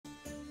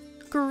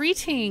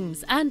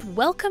Greetings and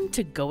welcome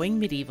to Going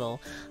Medieval.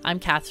 I'm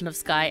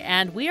KatherineOfSky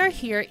and we are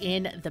here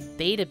in the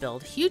beta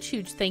build.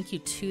 Huge thank you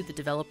to the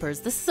developers.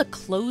 This is a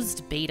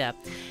closed beta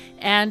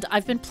and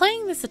I've been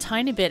playing this a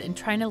tiny bit and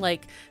trying to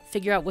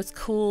figure out what's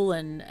cool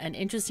and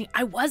interesting.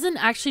 I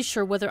wasn't actually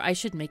sure whether I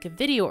should make a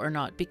video or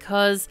not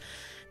because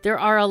there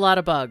are a lot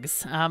of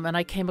bugs and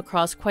I came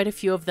across quite a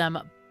few of them.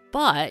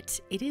 But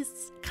it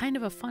is kind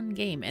of a fun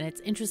game and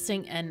it's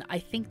interesting and I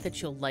think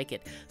that you'll like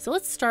it. So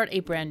let's start a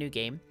brand new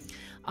game.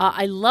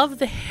 I love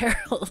the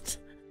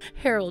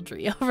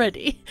heraldry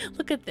already.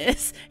 Look at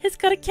this. It's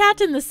got a cat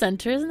in the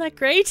center. Isn't that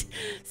great?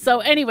 So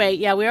anyway,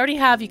 yeah, we already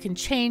have, you can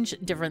change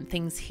different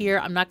things here.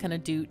 I'm not going to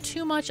do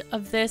too much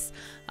of this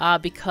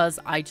because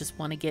I just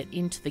want to get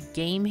into the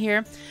game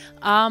here.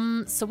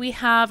 So we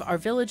have our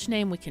village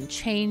name we can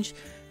change.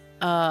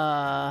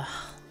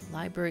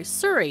 Library,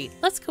 Surrey.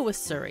 Let's go with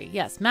Surrey.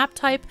 Yes, map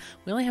type.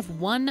 We only have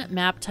one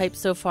map type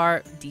so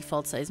far.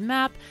 Default size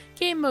map.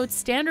 Game mode,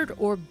 standard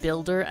or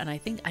builder. And I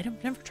think,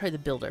 I've never tried the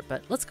builder,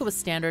 but let's go with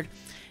standard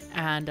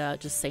and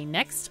just say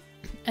next.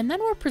 And then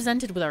we're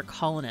presented with our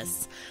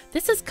colonists.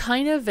 This is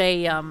kind of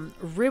a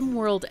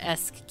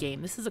Rimworld-esque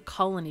game. This is a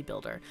colony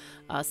builder.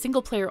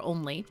 Single player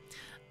only.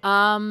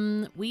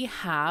 We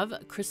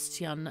have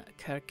Christian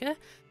Kerke,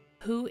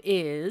 who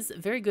is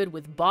very good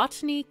with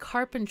botany,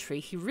 carpentry.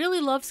 He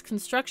really loves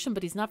construction,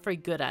 but he's not very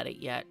good at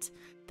it yet.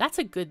 That's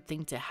a good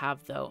thing to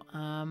have, though.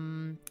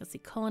 Let's see,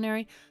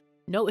 culinary.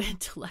 No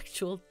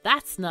intellectual.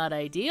 That's not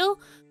ideal.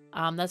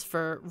 That's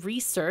for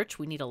research.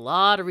 We need a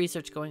lot of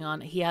research going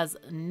on. He has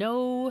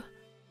no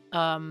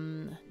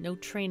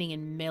training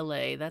in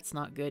melee. That's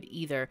not good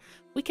either.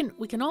 We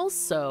can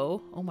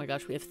also, oh my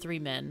gosh, we have 3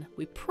 men.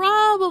 We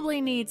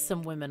probably need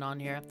some women on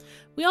here.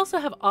 We also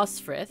have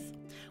Osfrith.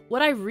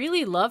 What I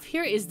really love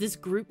here is this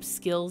group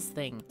skills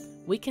thing.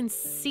 We can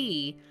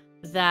see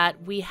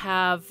that we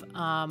have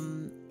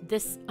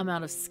this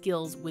amount of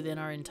skills within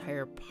our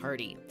entire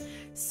party.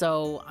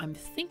 So I'm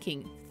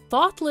thinking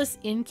thoughtless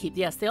innkeep.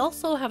 Yes, they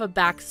also have a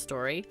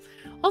backstory.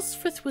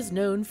 Osfrith was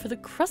known for the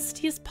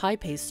crustiest pie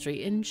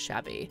pastry in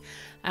Shabby,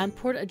 and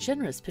poured a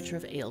generous pitcher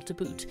of ale to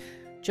boot.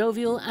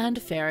 Jovial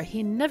and fair,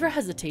 he never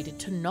hesitated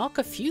to knock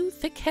a few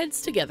thick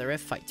heads together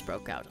if fights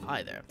broke out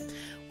either.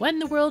 When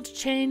the world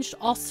changed,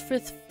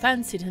 Osfrith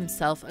fancied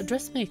himself a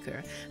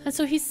dressmaker, and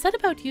so he set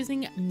about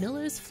using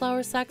miller's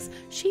flour sacks,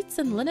 sheets,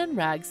 and linen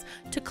rags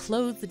to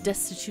clothe the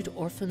destitute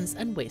orphans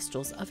and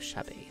wastrels of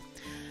Shabby.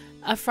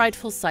 A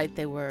frightful sight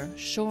they were,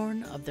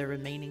 shorn of their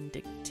remaining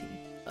dignity.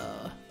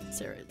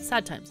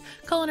 Sad times.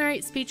 Culinary,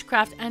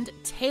 speechcraft, and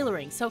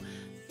tailoring. So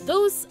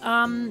those,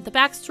 the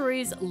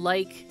backstories,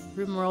 like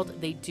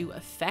Rimworld, they do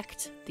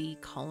affect the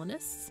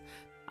colonists.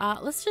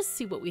 Let's just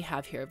see what we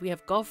have here. We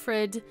have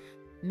Goffred,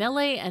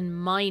 melee and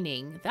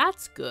mining.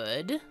 That's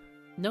good.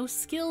 No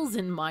skills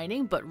in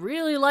mining, but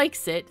really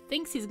likes it.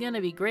 Thinks he's going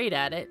to be great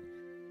at it.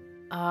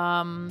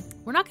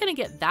 We're not going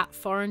to get that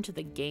far into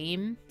the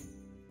game.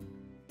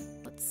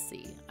 Let's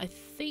see. I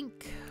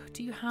think,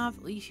 you have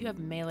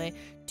melee.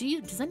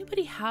 Does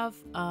anybody have,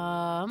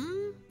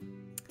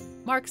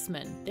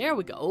 marksman? There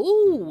we go.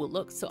 Oh,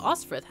 look. So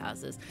Osfrith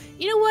has this.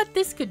 You know what?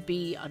 This could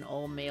be an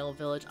all-male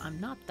village. I'm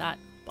not that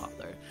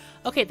bothered.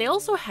 Okay, they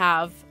also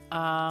have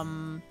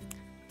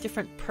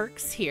different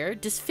perks here.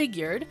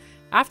 Disfigured.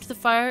 After the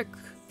fire,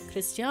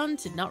 Christian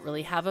did not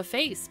really have a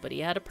face, but he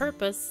had a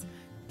purpose.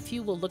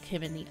 Few will look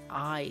him in the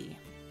eye.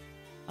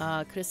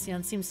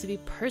 Christian seems to be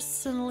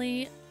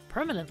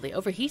permanently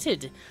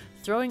overheated,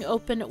 throwing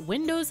open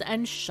windows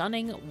and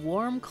shunning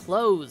warm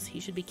clothes.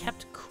 He should be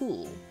kept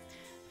cool.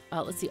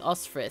 Let's see,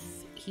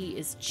 Osfrith. He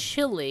is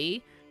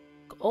chilly,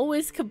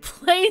 always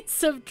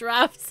complains of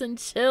drafts and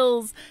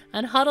chills,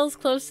 and huddles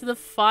close to the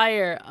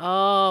fire.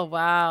 Oh,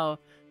 wow.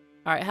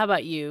 All right, how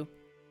about you?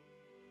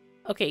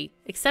 Okay,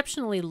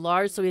 exceptionally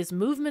large, so he has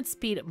movement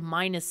speed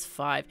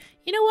 -5.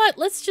 You know what?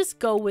 Let's just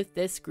go with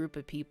this group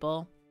of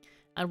people,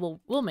 and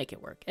we'll make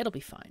it work. It'll be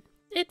fine.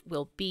 It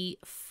will be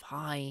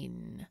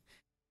fine.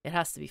 It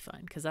has to be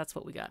fine, because that's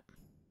what we got.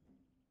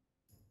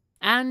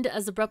 And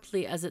as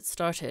abruptly as it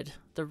started,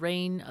 the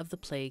reign of the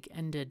plague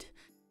ended.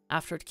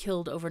 After it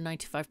killed over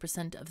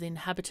 95% of the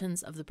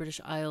inhabitants of the British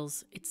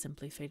Isles, it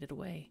simply faded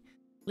away,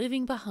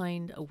 leaving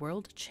behind a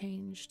world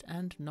changed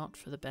and not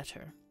for the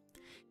better.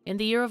 In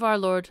the year of our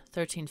Lord,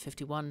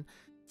 1351,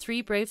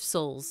 3 brave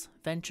souls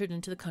ventured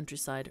into the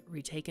countryside,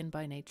 retaken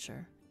by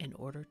nature, in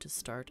order to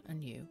start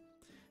anew.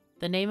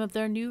 The name of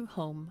their new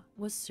home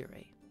was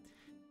Surrey.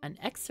 An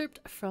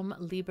excerpt from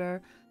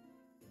Liber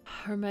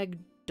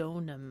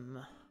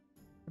Hermagdonum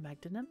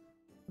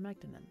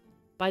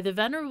by the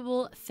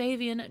Venerable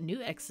Fabian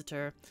New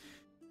Exeter,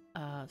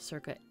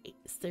 circa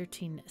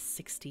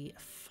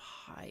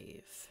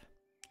 1365.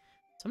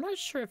 So I'm not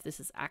sure if this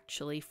is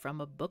actually from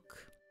a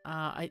book.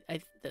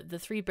 The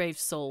 3 Brave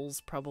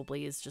Souls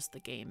probably is just the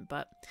game,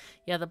 but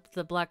yeah,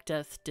 the Black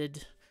Death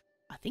did,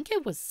 I think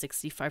it was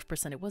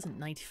 65%. It wasn't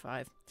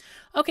 95.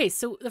 Okay,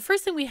 so the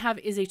first thing we have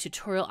is a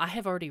tutorial. I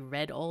have already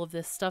read all of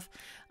this stuff,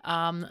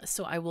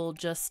 so I will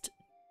just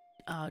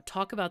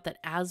talk about that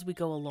as we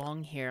go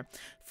along here.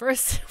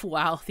 First,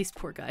 wow, these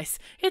poor guys.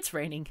 It's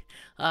raining.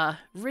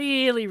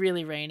 Really,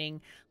 really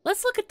raining.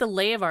 Let's look at the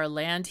lay of our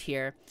land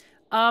here.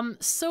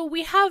 So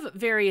we have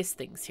various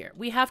things here.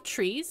 We have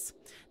trees.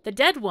 The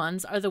dead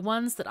ones are the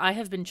ones that I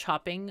have been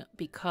chopping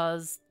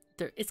because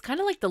it's kind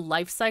of like the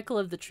life cycle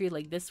of the tree,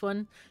 like this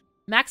one.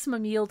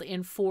 Maximum yield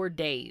in 4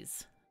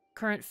 days.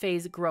 Current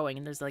phase growing.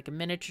 And there's like a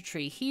miniature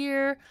tree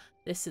here.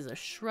 This is a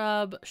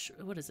shrub.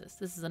 What is this?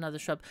 This is another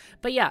shrub.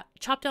 But yeah,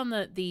 chop down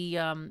the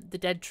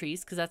dead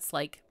trees because that's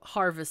like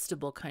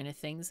harvestable kind of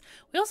things.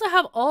 We also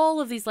have all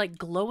of these like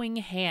glowing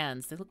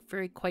hands. They look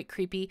quite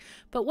creepy.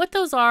 But what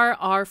those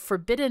are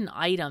forbidden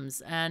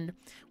items. And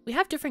we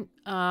have different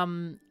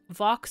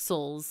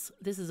voxels.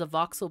 This is a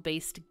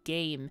voxel-based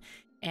game.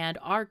 And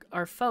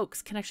our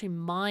folks can actually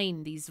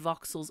mine these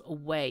voxels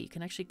away. You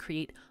can actually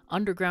create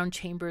underground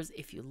chambers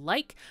if you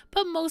like.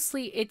 But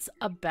mostly it's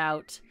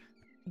about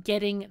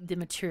getting the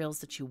materials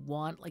that you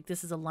want. Like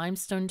this is a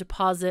limestone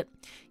deposit.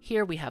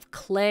 Here we have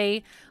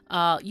clay.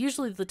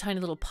 Usually the tiny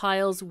little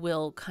piles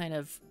will kind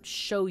of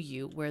show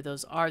you where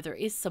those are. There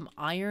is some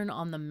iron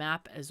on the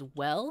map as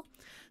well.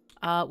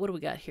 What do we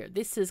got here?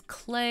 This is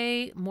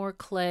clay, more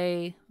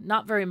clay.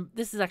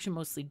 This is actually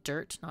mostly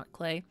dirt, not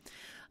clay.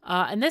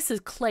 And this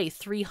is clay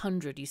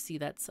 300. You see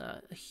that's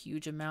a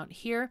huge amount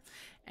here.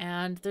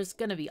 And there's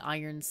going to be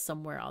iron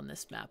somewhere on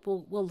this map.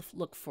 We'll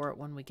look for it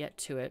when we get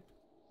to it.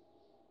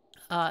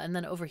 And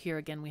then over here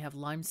again, we have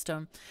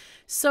limestone.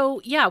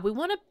 So yeah, we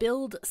want to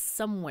build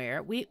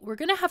somewhere. We're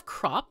going to have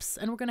crops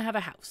and we're going to have a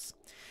house.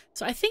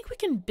 So I think we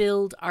can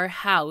build our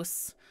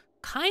house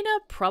kind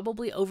of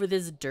probably over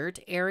this dirt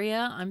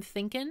area, I'm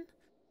thinking.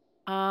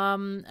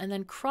 And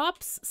then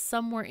crops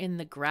somewhere in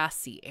the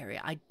grassy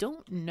area. I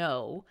don't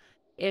know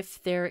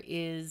if there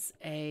is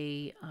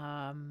a,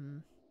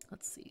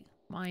 let's see,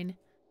 mine.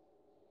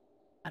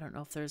 I don't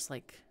know if there's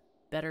like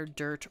better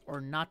dirt or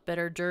not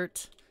better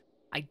dirt.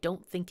 I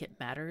don't think it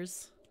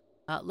matters.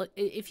 Look,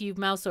 if you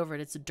mouse over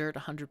it, it's dirt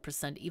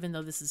 100%, even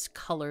though this is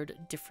colored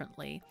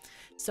differently.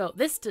 So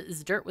this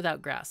is dirt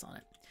without grass on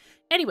it.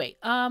 Anyway,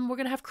 we're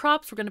going to have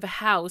crops. We're going to have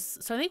a house.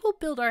 So I think we'll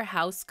build our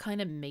house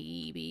kind of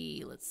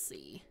maybe, let's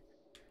see.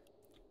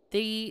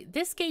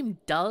 This game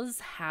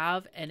does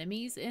have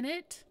enemies in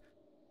it.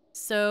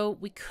 So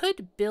we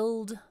could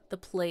build the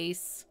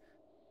place.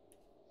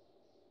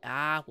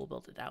 We'll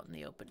build it out in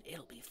the open.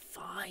 It'll be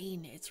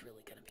fine. It's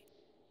really going to be.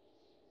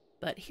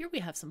 But here we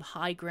have some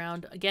high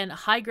ground. Again,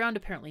 high ground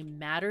apparently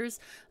matters.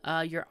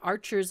 Your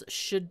archers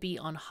should be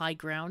on high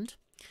ground.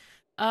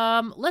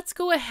 Let's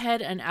go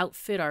ahead and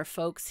outfit our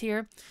folks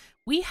here.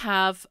 We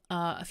have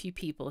a few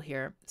people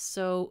here.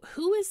 So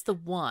who is the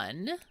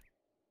one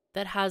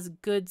that has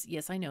goods?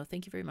 Yes, I know.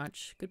 Thank you very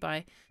much.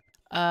 Goodbye.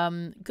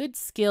 Good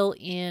skill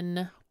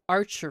in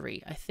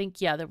archery. I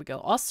think, yeah, there we go.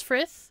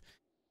 Osfrith.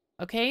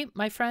 Okay,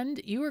 my friend,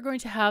 you are going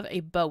to have a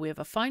bow. We have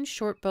a fine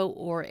short bow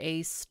or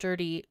a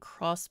sturdy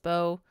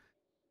crossbow.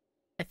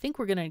 I think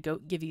we're going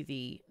to give you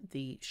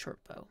the short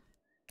bow.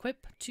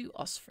 Equip to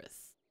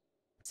Osfrith.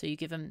 So you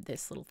give him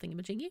this little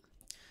thingamajiggy.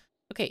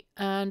 Okay,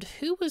 and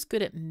who was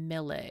good at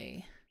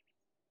melee?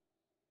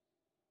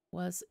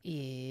 Was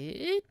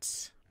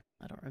it?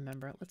 I don't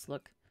remember. Let's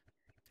look.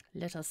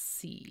 Let us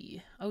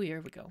see. Oh,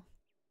 here we go.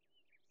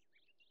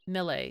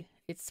 Melee.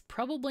 It's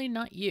probably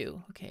not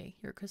you. Okay,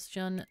 you're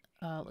Christian.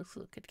 Let's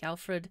look at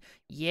Galfred.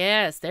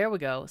 Yes, there we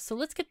go. So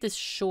let's get this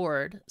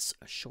sword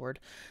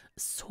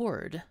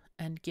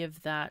and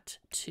give that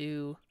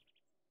to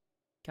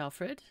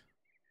Galfred.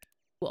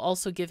 We'll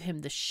also give him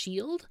the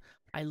shield.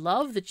 I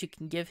love that you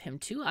can give him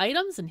 2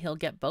 items and he'll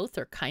get both.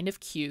 They're kind of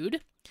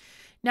cute.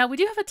 Now, we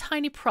do have a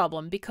tiny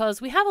problem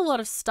because we have a lot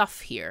of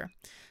stuff here.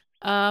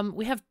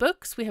 We have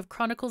books, we have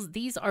chronicles.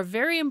 These are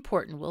very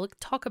important. We'll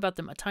talk about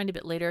them a tiny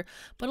bit later.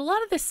 But a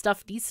lot of this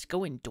stuff needs to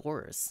go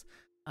indoors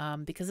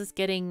because it's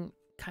getting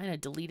kind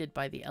of deleted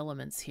by the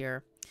elements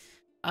here.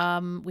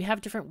 We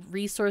have different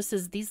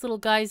resources. These little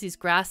guys, these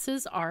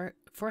grasses are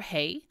for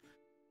hay.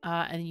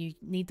 And you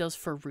need those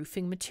for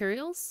roofing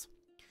materials.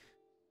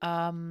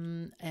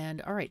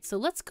 And all right, so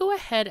let's go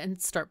ahead and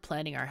start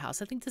planting our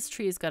house. I think this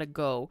tree has got to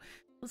go.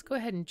 Let's go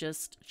ahead and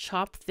just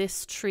chop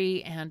this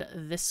tree and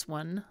this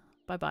one.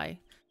 Bye-bye,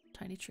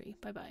 tiny tree,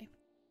 bye-bye.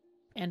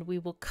 And we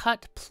will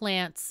cut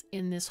plants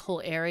in this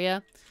whole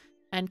area.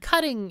 And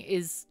cutting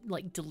is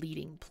like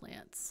deleting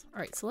plants. All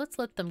right, so let's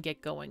let them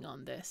get going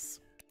on this.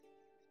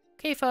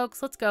 Okay,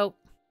 folks, let's go.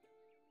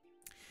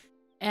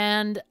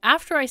 And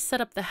after I set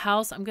up the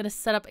house, I'm going to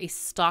set up a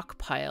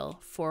stockpile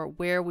for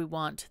where we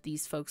want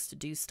these folks to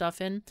do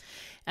stuff in.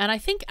 And I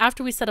think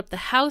after we set up the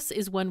house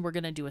is when we're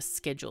going to do a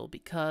schedule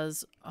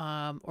because,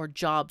 or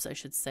jobs, I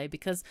should say,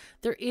 because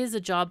there is a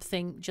job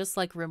thing just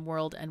like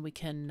Rimworld and we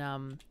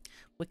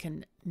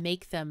can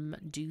make them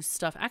do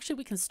stuff. Actually,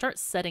 we can start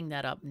setting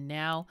that up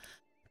now.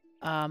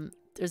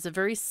 There's a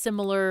very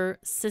similar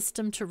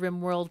system to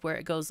Rimworld where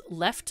it goes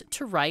left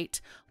to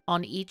right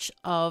on each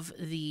of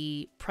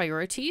the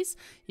priorities.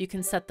 You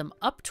can set them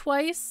up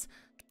twice.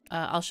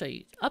 I'll show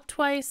you up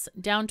twice,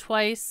 down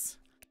twice,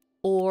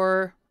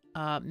 or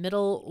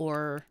middle,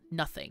 or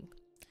nothing.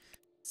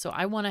 So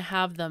I want to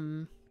have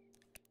them...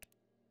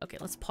 Okay,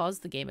 let's pause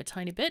the game a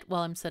tiny bit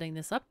while I'm setting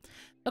this up.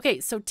 Okay,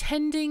 so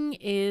tending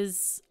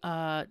is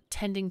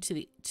tending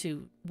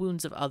to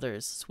wounds of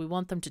others. So we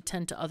want them to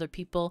tend to other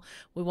people.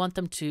 We want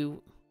them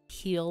to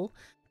heal.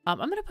 I'm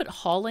going to put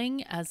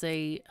hauling as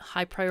a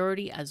high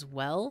priority as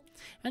well.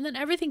 And then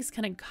everything's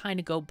going to kind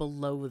of go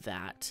below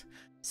that.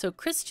 So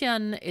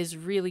Christian is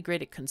really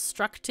great at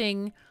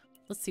constructing.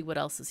 Let's see, what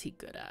else is he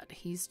good at?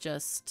 He's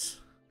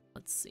just,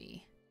 let's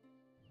see.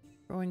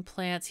 Growing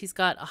plants. He's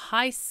got a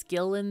high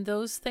skill in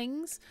those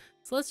things.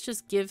 So let's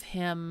just give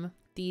him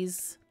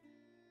these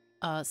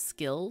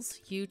skills.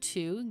 You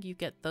too, you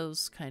get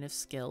those kind of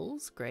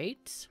skills.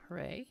 Great.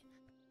 Hooray.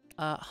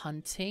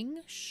 Hunting.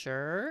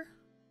 Sure.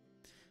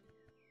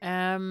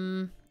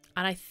 And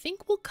I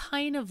think we'll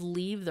kind of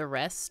leave the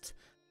rest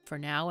for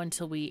now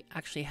until we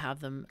actually have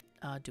them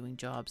doing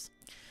jobs.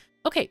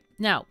 Okay,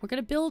 now we're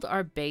going to build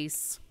our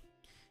base.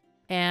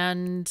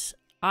 And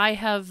I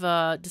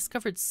have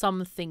discovered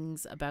some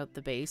things about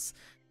the base,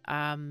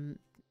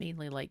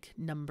 mainly like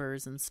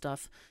numbers and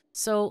stuff.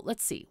 So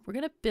let's see. We're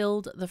going to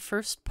build the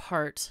first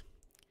part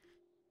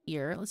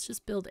here. Let's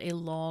just build a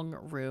long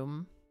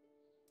room.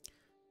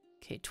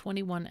 Okay,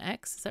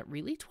 21x. Is that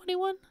really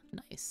 21?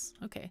 Nice.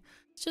 Okay,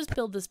 let's just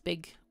build this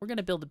big. We're going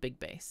to build a big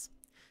base.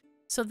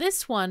 So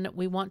this one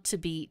we want to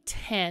be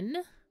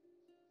 10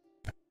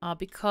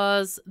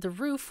 because the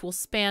roof will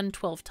span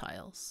 12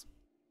 tiles.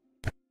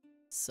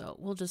 So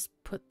we'll just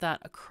put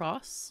that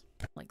across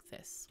like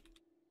this.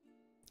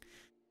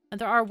 And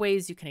there are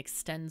ways you can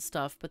extend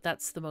stuff, but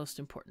that's the most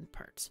important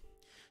part.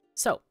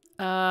 So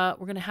we're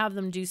going to have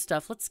them do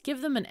stuff. Let's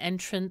give them an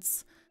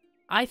entrance.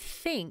 I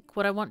think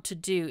what I want to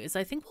do is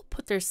I think we'll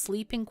put their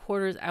sleeping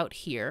quarters out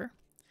here.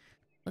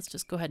 Let's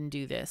just go ahead and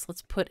do this.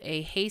 Let's put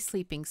a hay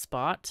sleeping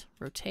spot.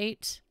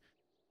 Rotate.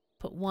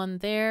 Put one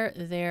there,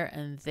 there,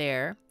 and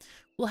there.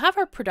 We'll have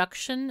our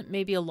production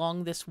maybe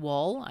along this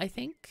wall, I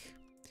think.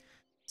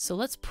 So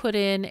let's put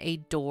in a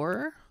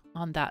door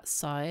on that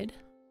side.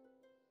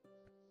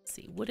 Let's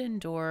see, wooden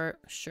door,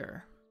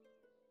 sure.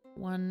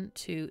 1,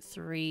 2,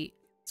 3.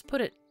 Let's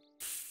put it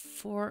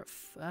 4,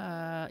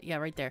 yeah,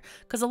 right there.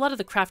 Because a lot of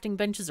the crafting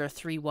benches are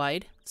 3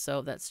 wide,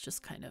 so that's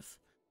just kind of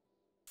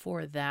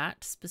for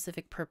that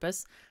specific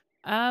purpose.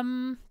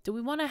 Do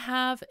we want to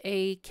have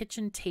a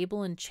kitchen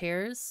table and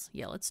chairs?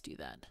 Yeah, let's do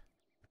that.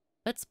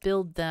 Let's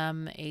build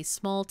them a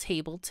small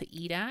table to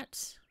eat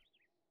at.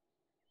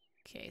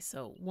 Okay,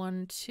 so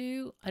 1,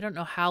 2. I don't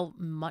know how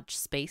much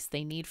space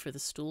they need for the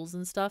stools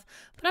and stuff,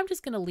 but I'm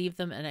just going to leave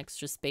them an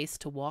extra space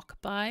to walk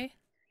by.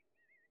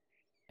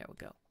 There we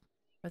go.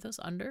 Are those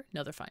under?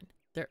 No, they're fine.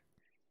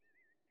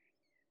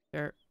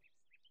 They're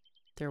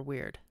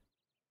weird.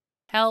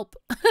 Help.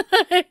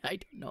 I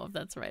don't know if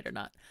that's right or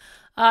not.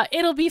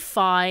 It'll be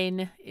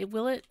fine.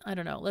 Will it? I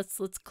don't know. Let's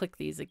click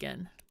these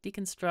again.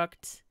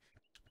 Deconstruct.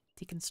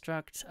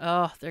 Deconstruct.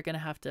 Oh, they're going to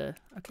have to...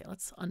 Okay,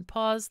 let's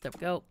unpause. There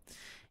we go.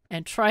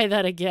 And try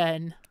that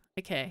again.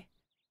 Okay.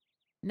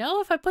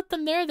 No, if I put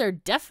them there, they're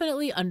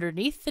definitely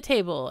underneath the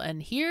table.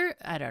 And here,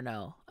 I don't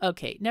know.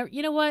 Okay, now,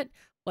 you know what?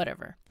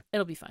 Whatever.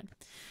 It'll be fine.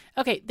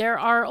 Okay, there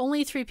are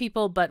only 3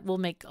 people, but we'll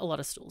make a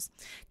lot of stools.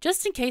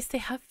 Just in case they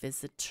have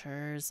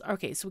visitors.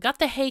 Okay, so we got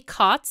the hay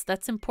cots.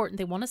 That's important.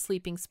 They want a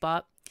sleeping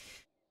spot.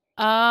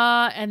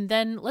 And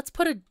then let's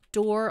put a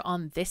door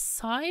on this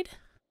side.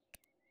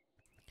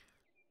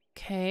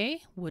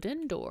 Okay,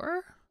 wooden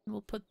door.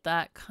 We'll put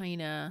that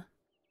kind of...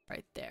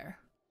 right there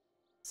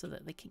so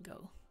that they can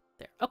go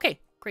there.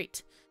 Okay,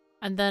 great.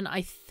 And then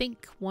I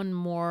think one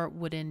more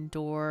wooden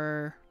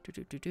door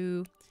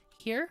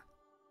here.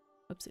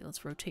 Oopsie,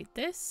 let's rotate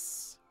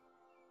this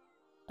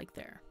like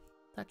there.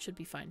 That should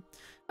be fine.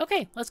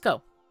 Okay, let's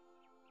go.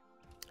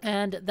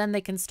 And then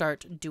they can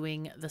start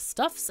doing the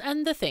stuffs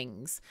and the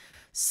things.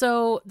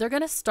 So they're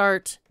going to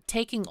start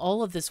taking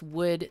all of this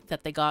wood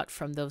that they got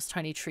from those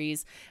tiny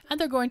trees, and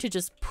they're going to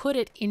just put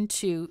it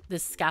into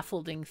this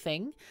scaffolding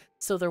thing.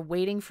 So they're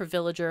waiting for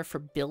villager for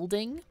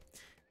building.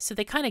 So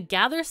they kind of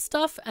gather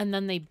stuff and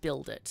then they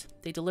build it.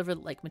 They deliver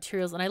like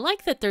materials. And I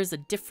like that there's a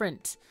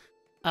different,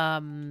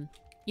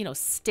 you know,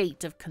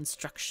 state of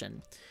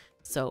construction.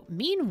 So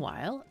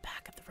meanwhile,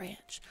 back at the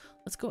ranch,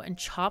 let's go and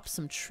chop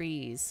some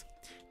trees.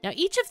 Now,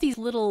 each of these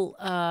little,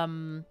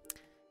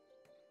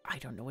 I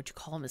don't know what you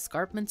call them,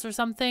 escarpments or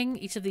something.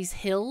 Each of these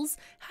hills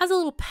has a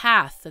little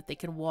path that they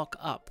can walk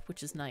up,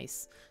 which is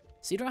nice.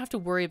 So you don't have to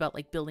worry about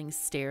like building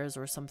stairs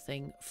or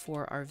something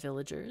for our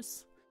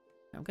villagers.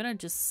 I'm going to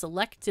just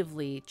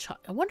selectively chop.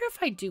 I wonder if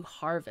I do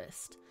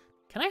harvest.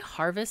 Can I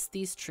harvest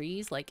these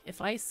trees? Like if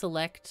I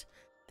select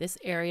this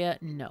area?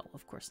 No,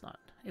 of course not.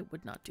 It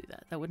would not do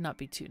that. That would not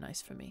be too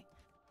nice for me.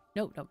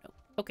 No, no, no.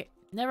 Okay,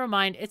 never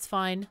mind. It's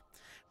fine.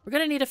 We're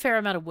going to need a fair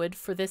amount of wood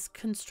for this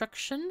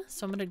construction.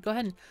 So I'm going to go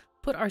ahead and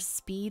put our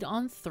speed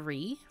on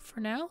 3 for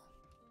now.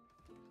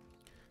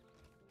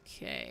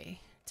 Okay,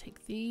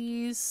 take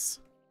these.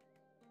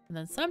 And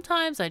then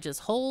sometimes I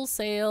just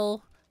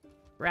wholesale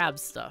grab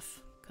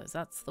stuff because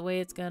that's the way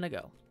it's going to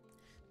go.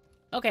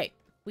 Okay,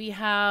 we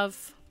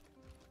have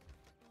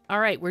All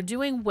right, we're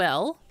doing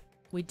well.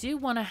 We do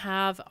want to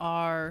have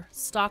our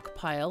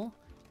stockpile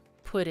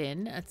put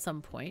in at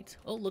some point.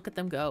 Oh, look at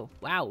them go.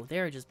 Wow,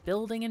 they're just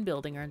building and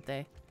building, aren't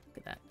they? Look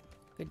at that.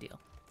 Good deal.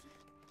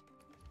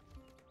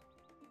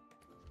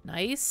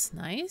 Nice,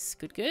 nice.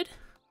 Good, good.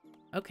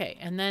 Okay,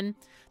 and then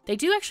they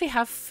do actually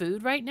have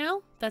food right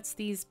now. That's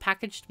these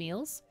packaged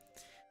meals.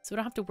 So we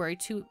don't have to worry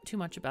too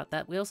much about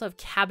that. We also have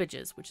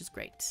cabbages, which is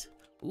great.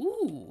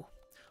 Ooh.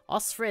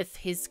 Osfrith,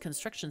 his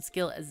construction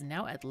skill is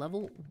now at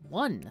level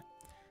 1.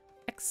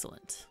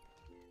 Excellent.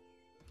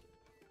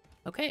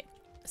 Okay,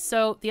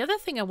 so the other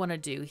thing I want to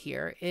do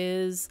here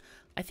is,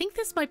 I think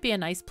this might be a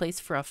nice place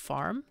for a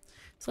farm.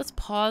 So let's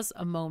pause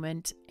a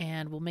moment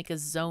and we'll make a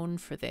zone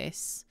for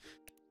this.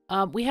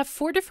 We have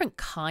 4 different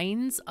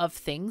kinds of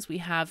things. We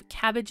have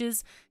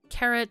cabbages,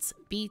 carrots,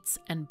 beets,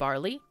 and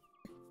barley.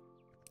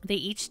 They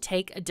each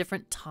take a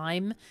different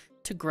time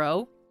to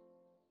grow.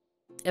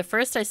 At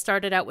first, I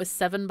started out with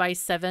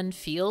 7x7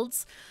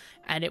 fields,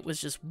 and it was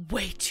just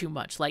way too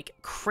much, like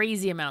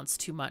crazy amounts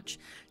too much.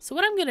 So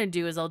what I'm going to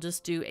do is I'll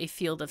just do a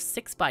field of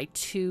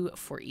 6x2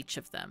 for each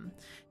of them,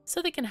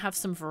 so they can have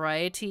some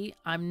variety.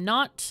 I'm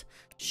not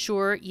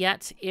sure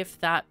yet if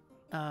that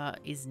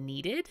is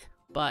needed,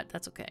 but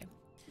that's okay.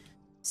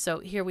 So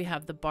here we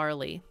have the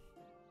barley.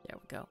 There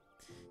we go.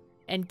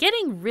 And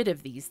getting rid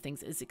of these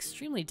things is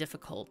extremely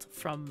difficult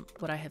from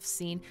what I have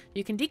seen.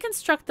 You can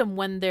deconstruct them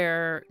when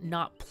they're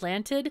not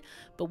planted,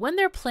 but when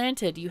they're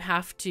planted, you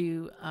have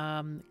to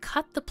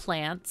cut the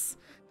plants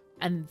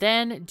and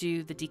then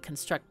do the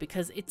deconstruct,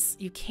 because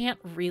you can't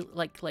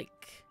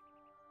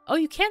oh,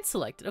 you can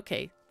select it.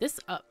 Okay, this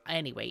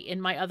anyway, in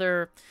my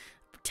other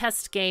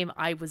test game,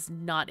 I was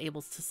not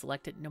able to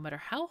select it no matter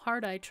how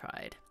hard I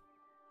tried.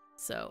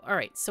 So, all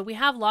right, so we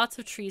have lots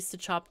of trees to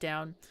chop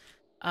down.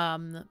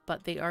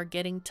 But they are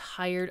getting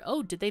tired.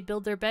 Oh, did they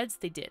build their beds?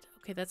 They did.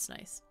 Okay, that's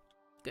nice.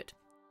 Good.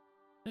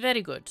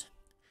 Very good.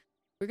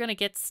 We're going to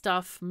get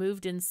stuff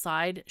moved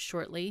inside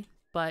shortly.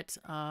 But,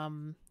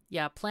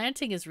 yeah,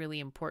 planting is really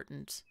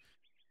important.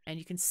 And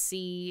you can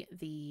see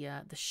the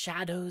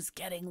shadows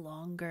getting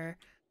longer.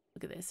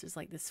 Look at this. There's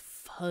like this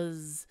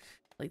fuzz,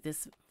 like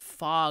this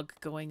fog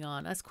going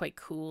on. That's quite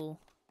cool.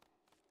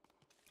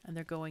 And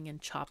they're going and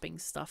chopping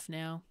stuff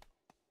now.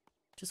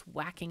 Just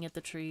whacking at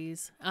the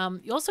trees.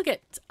 You also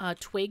get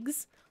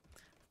twigs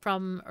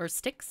or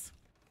sticks.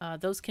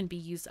 Those can be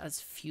used as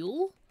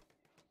fuel.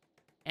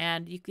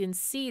 And you can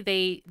see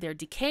they're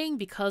decaying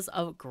because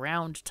of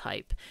ground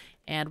type.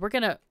 And we're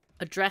going to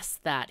address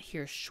that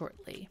here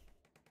shortly.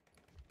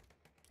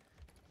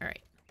 All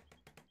right.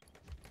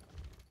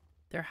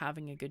 They're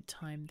having a good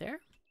time there.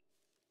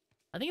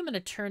 I think I'm going to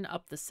turn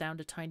up the sound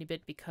a tiny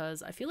bit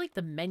because I feel like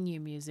the menu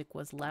music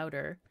was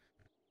louder.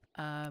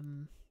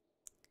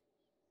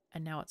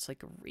 And now it's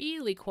like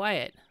really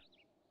quiet.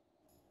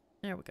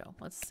 There we go.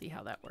 Let's see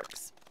how that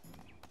works.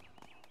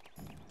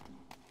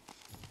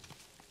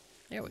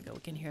 There we go.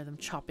 We can hear them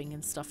chopping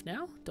and stuff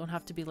now. Don't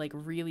have to be like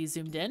really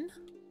zoomed in.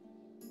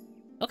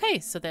 Okay,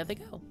 so there they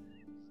go.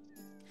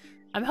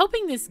 I'm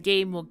hoping this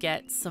game will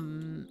get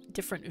some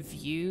different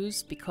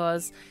views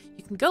because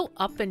you can go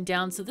up and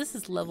down. So this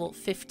is level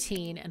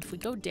 15. And if we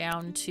go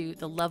down to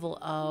the level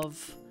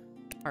of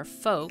our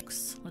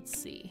folks, let's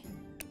see.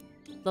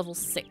 Level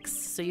 6.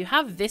 So you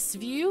have this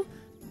view,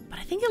 but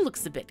I think it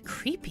looks a bit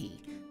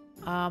creepy.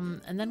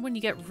 And then when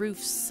you get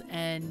roofs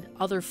and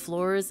other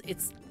floors,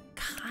 it's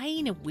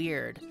kind of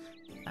weird.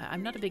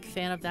 I'm not a big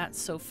fan of that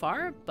so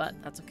far, but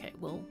that's okay.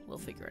 We'll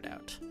figure it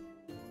out.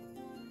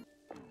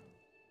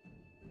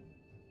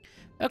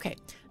 Okay.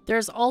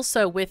 There's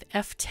also with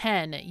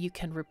F10, you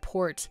can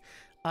report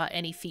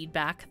any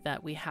feedback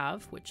that we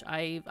have, which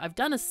I've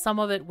done some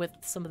of it with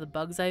some of the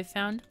bugs I've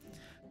found,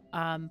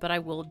 but I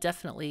will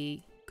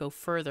definitely go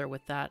further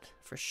with that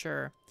for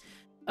sure.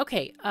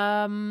 Okay,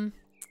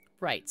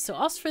 right, so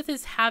Osfrith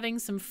is having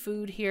some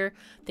food here.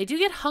 They do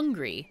get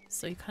hungry,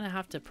 so you kind of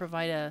have to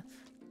provide a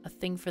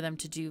thing for them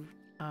to do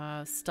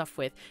stuff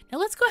with. Now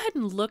let's go ahead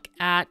and look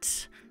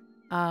at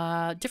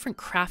different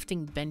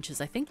crafting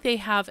benches. I think they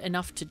have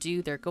enough to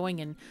do. They're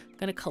going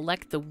to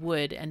collect the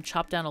wood and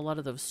chop down a lot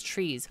of those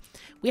trees.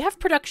 We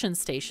have production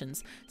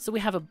stations. So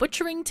we have a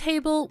butchering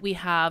table. We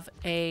have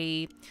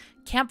a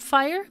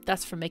campfire.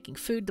 That's for making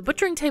food. The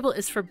butchering table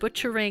is for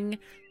butchering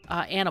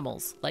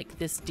animals, like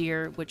this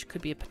deer, which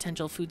could be a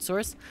potential food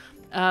source.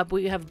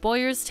 We have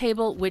Boyer's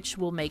table, which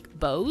will make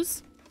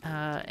bows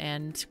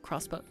and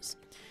crossbows.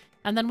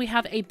 And then we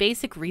have a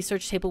basic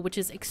research table, which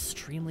is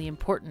extremely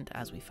important,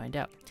 as we find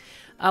out.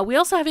 We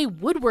also have a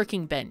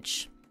woodworking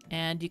bench,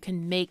 and you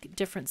can make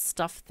different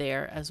stuff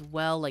there as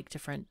well, like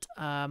different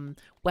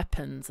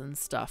weapons and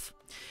stuff.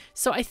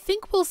 So I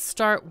think we'll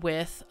start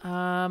with,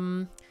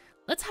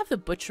 let's have the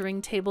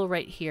butchering table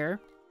right here.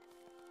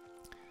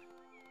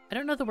 I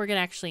don't know that we're going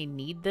to actually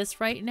need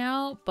this right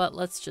now, but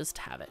let's just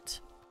have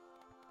it.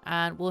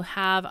 And we'll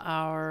have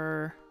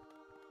our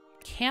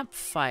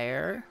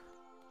campfire.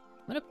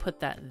 I'm going to put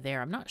that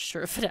there. I'm not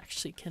sure if it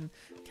actually can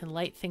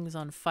light things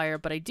on fire,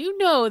 but I do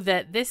know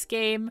that this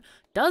game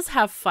does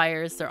have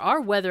fires. There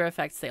are weather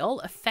effects. They all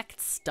affect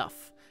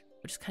stuff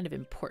which is kind of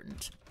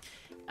important.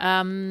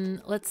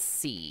 Let's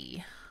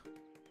see.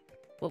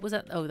 What was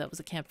that? Oh, that was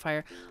a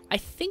campfire. I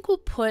think we'll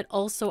put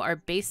also our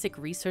basic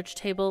research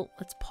table.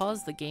 Let's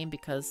pause the game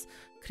because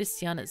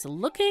Christian is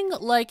looking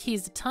like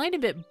he's a tiny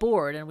bit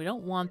bored and we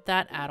don't want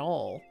that at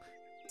all.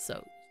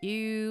 So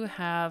you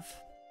have...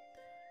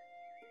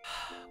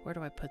 Where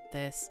do I put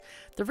this?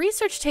 The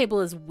research table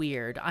is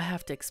weird. I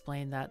have to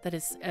explain that. That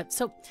is...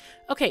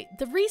 okay,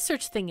 the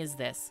research thing is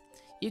this.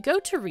 You go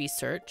to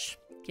research.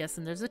 Yes,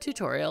 and there's a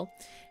tutorial.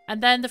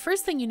 And then the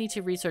first thing you need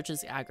to research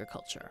is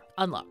agriculture.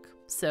 Unlock.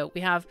 So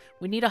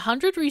we need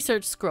 100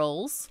 research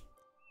scrolls.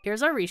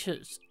 Here's our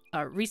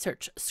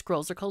research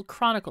scrolls. They're called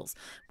chronicles.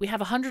 We have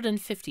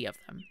 150 of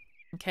them.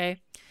 Okay.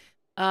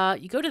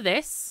 You go to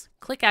this,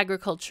 click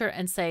agriculture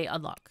and say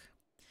unlock.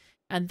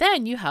 And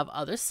then you have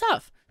other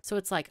stuff. So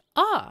it's like,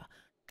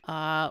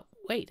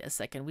 wait a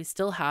second. We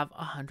still have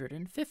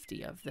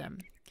 150 of them.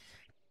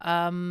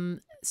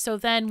 So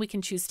then we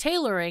can choose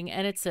tailoring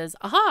and it says,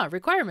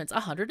 requirements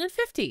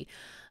 150.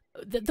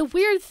 The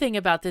weird thing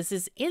about this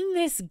is in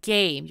this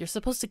game, you're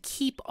supposed to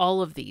keep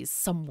all of these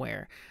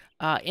somewhere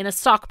in a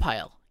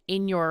stockpile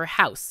in your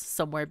house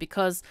somewhere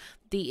because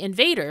the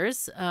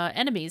invaders,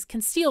 enemies,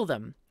 can steal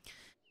them.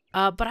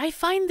 But I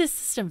find this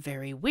system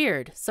very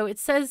weird. So it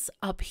says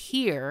up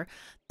here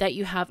that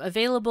you have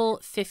available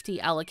 50,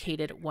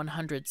 allocated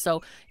 100.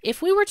 So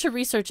if we were to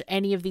research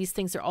any of these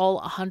things, they're all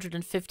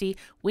 150.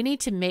 We need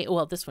to make,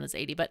 well, this one is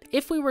 80, but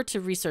if we were to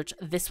research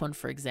this one,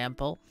 for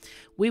example,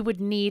 we would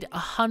need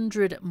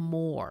 100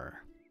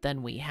 more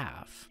than we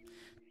have.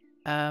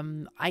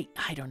 I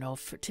don't know.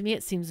 To me,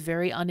 it seems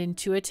very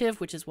unintuitive,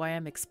 which is why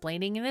I'm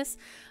explaining this.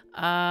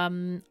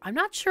 I'm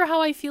not sure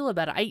how I feel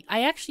about it.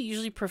 I actually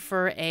usually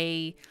prefer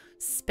a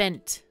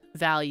spent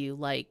value,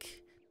 like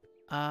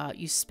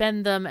you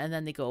spend them and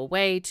then they go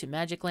away to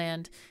Magic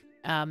Land,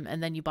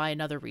 and then you buy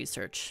another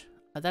research.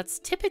 That's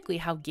typically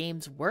how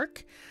games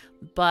work,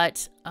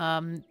 but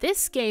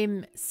this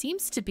game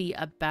seems to be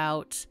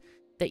about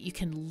that you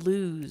can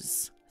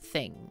lose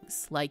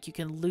things, like you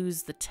can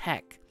lose the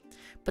tech.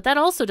 But that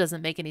also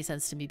doesn't make any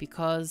sense to me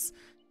because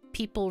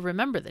people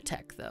remember the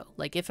tech, though.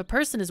 Like, if a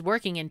person is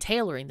working in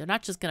tailoring, they're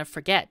not just going to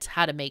forget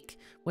how to make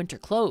winter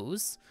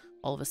clothes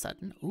all of a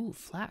sudden. Ooh,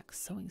 flax,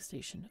 sewing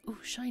station. Ooh,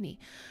 shiny.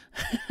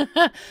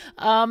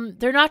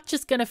 They're not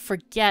just going to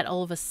forget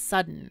all of a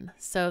sudden.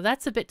 So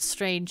that's a bit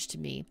strange to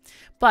me.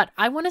 But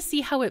I want to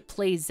see how it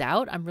plays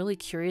out. I'm really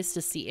curious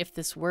to see if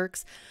this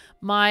works.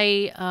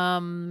 My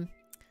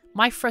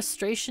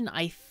frustration,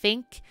 I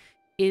think,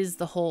 is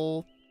the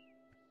whole...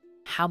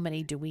 how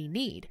many do we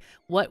need?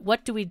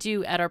 What do we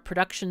do at our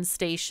production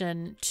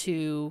station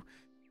to,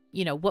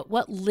 you know,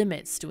 what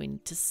limits do we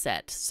need to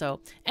set?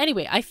 So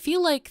anyway, I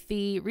feel like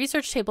the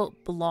research table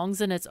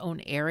belongs in its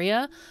own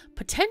area,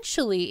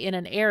 potentially in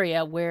an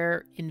area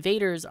where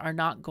invaders are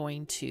not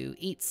going to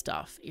eat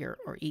stuff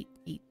or eat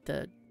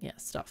the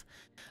stuff.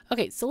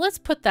 Okay, so let's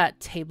put that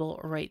table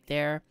right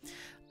there.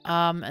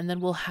 And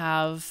then we'll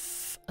have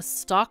a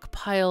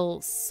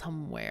stockpile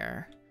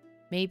somewhere,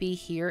 maybe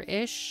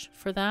here-ish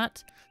for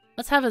that.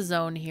 Let's have a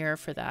zone here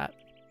for that.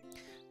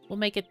 We'll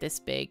make it this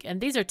big.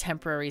 And these are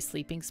temporary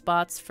sleeping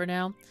spots for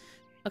now.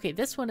 Okay,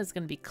 this one is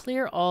going to be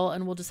clear all,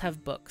 and we'll just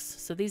have books.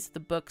 So these are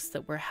the books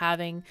that we're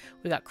having.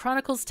 We got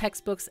chronicles,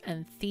 textbooks,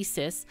 and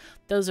thesis.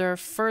 Those are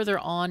further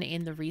on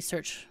in the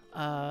research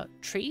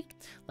tree.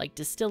 Like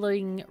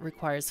distilling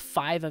requires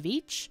 5 of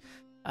each.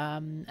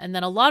 And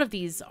then a lot of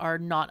these are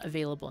not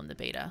available in the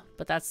beta,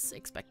 but that's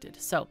expected.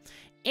 So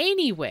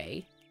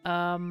anyway...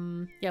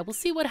 yeah, we'll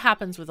see what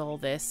happens with all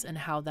this and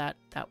how that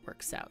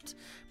works out.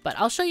 But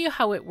I'll show you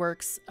how it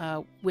works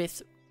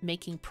with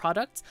making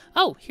products.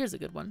 Oh, here's a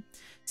good one.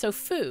 So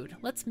food.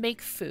 Let's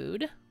make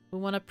food. We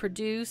want to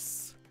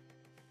produce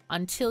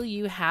until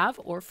you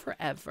have or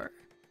forever.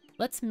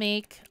 Let's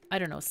make, I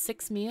don't know,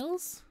 6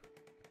 meals.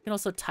 You can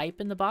also type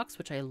in the box,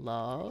 which I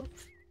love.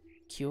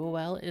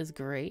 QOL is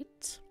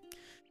great.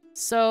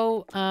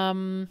 So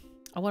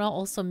I want to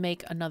also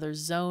make another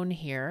zone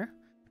here.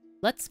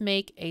 Let's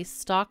make a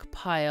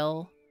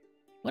stockpile.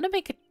 I want to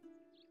make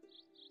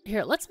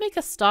let's make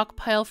a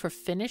stockpile for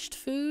finished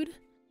food.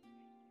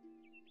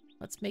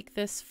 Let's make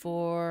this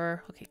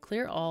for, okay,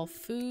 clear all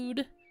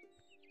food,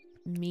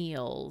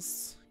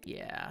 meals.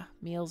 Yeah,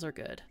 meals are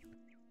good.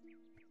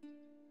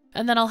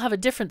 And then I'll have a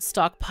different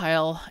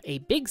stockpile, a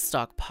big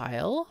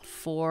stockpile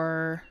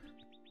for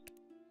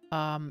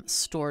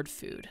stored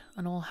food.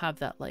 And we'll have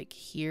that like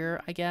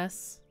here, I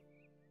guess.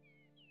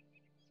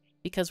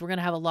 Because we're going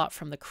to have a lot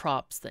from the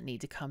crops that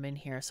need to come in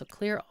here. So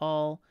clear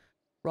all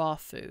raw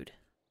food.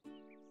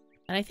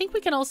 And I think we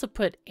can also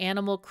put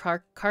animal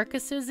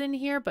carcasses in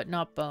here, but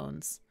not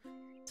bones.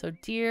 So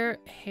deer,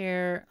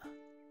 hare,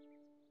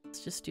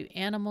 let's just do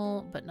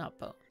animal, but not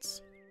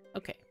bones.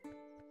 Okay.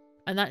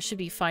 And that should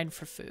be fine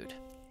for food.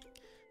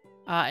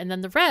 And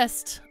then the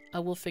rest,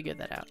 we'll figure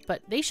that out.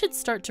 But they should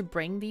start to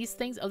bring these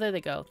things. Oh, there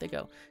they go. They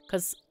go.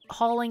 Because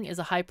hauling is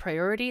a high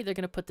priority. They're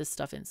going to put this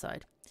stuff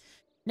inside.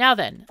 Now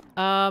then,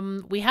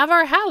 we have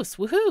our house.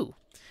 Woohoo!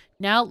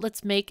 Now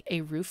let's make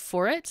a roof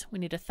for it. We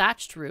need a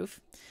thatched roof.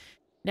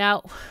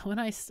 Now, when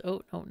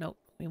oh, no, no.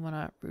 We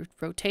want to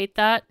rotate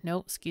that. No,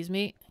 excuse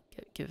me.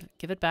 Give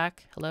it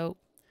back. Hello.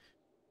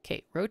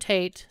 Okay,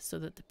 rotate so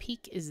that the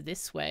peak is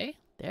this way.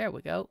 There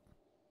we go.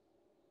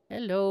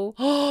 Hello.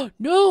 Oh,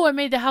 no, I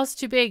made the house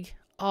too big.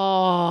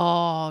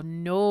 Oh,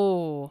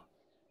 no.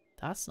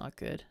 That's not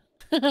good.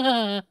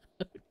 God.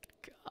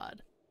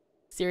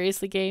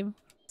 Seriously, game?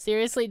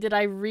 Seriously, did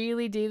I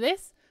really do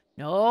this?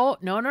 No,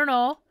 no, no,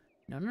 no.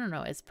 No, no,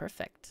 no. It's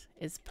perfect.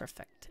 It's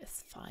perfect.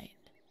 It's fine.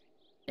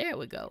 There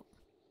we go.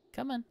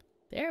 Come on.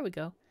 There we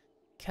go.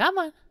 Come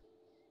on.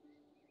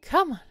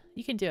 Come on.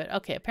 You can do it.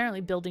 Okay,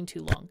 apparently building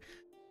too long.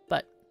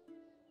 But,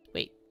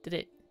 wait, did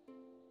it?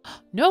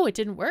 No, it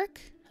didn't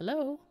work.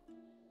 Hello?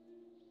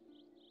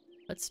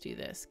 Let's do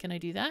this. Can I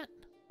do that?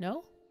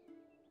 No?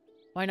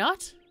 Why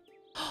not?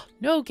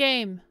 No,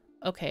 game.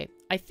 Okay,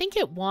 I think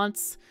it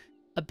wants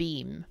a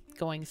beam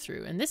going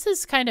through. And this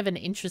is kind of an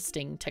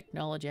interesting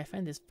technology. I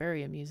find this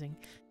very amusing.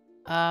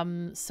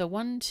 So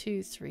 1,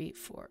 2, 3,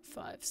 4,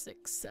 5,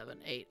 6, 7,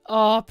 8.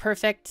 Oh,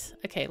 perfect.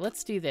 Okay,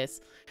 let's do this.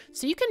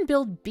 So you can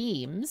build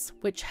beams,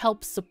 which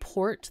help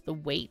support the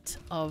weight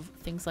of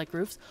things like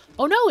roofs.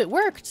 Oh no, it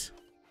worked.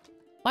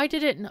 Why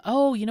did it?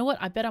 Oh, you know what?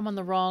 I bet I'm on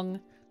the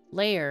wrong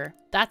layer.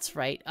 That's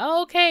right.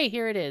 Okay,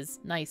 here it is.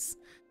 Nice.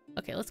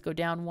 Okay, let's go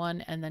down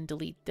one and then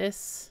delete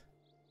this.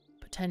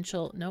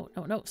 Potential. No,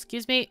 no, no.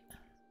 Excuse me.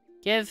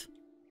 Give.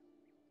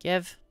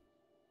 Give.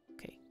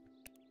 Okay.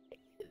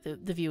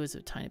 The view is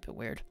a tiny bit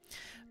weird.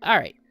 All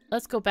right.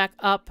 Let's go back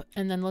up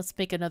and then let's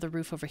make another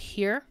roof over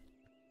here.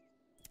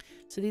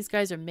 So these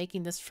guys are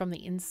making this from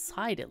the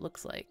inside, it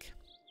looks like.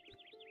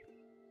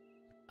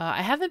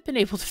 I haven't been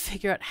able to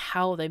figure out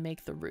how they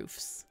make the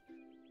roofs.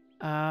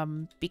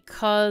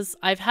 Because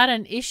I've had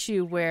an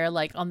issue where,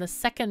 like, on the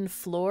second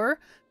floor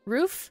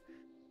roof,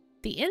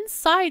 the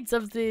insides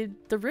of the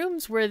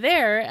rooms were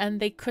there and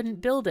they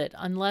couldn't build it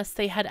unless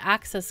they had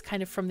access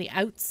kind of from the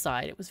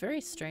outside. It was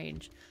very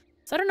strange.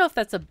 So I don't know if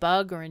that's a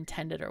bug or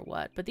intended or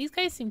what, but these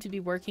guys seem to be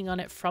working on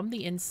it from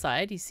the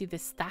inside. You see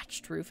this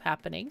thatched roof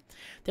happening.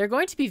 They're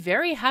going to be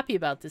very happy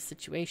about this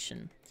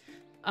situation.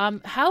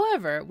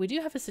 However, we do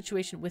have a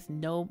situation with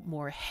no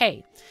more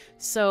hay.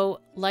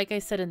 So, like I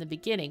said in the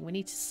beginning, we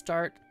need to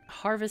start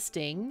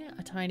harvesting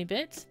a tiny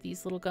bit,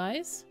 these little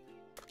guys.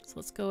 So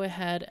let's go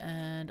ahead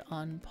and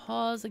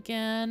unpause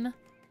again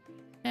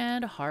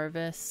and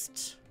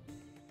harvest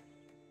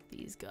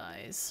these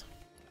guys.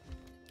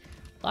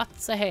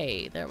 Lots of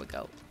hay. There we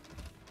go.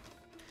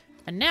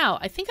 And now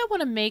I think I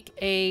want to make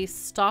a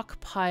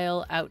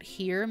stockpile out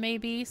here,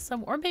 maybe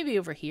or maybe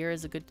over here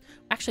is a good,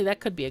 actually that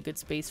could be a good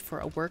space for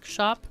a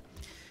workshop.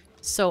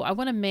 So I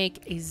want to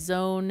make a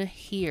zone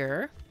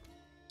here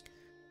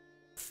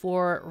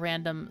for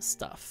random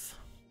stuff.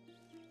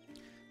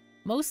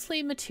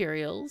 Mostly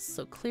materials,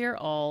 so clear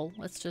all.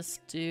 Let's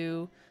just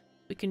do,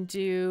 we can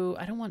do,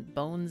 I don't want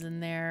bones in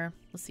there.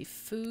 Let's see,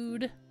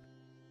 food,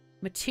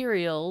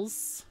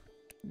 materials,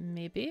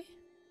 maybe.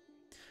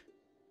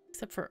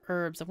 Except for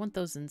herbs. I want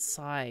those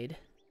inside.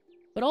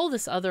 But all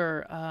this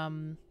other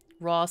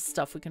raw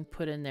stuff we can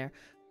put in there.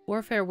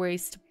 Warfare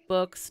waste,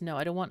 books. No,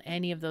 I don't want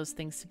any of those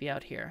things to be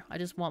out here. I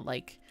just want,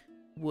 like,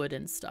 wood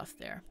and stuff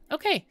there.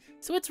 Okay,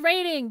 so it's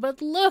raining,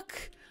 but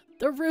look!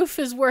 The roof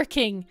is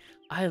working!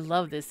 I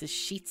love this. This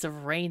sheets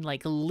of rain,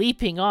 like,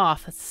 leaping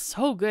off. That's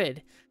so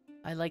good.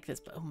 I like this.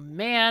 But, oh,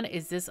 man,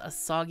 is this a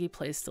soggy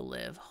place to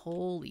live.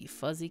 Holy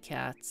fuzzy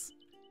cats.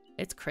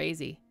 It's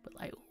crazy. But,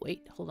 like,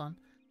 wait, hold on.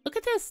 Look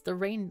at this, the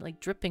rain like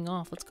dripping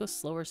off. Let's go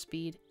slower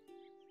speed.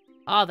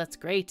 Oh, that's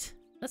great.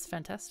 That's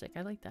fantastic.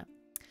 I like that.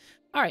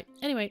 All right,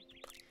 anyway,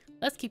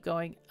 let's keep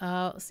going.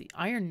 Let's see,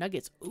 iron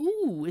nuggets.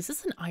 Ooh, is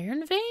this an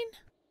iron vein?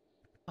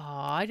 Oh,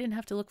 I didn't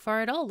have to look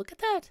far at all. Look at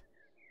that.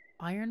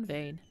 Iron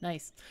vein,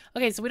 nice.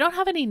 Okay, so we don't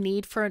have any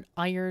need for an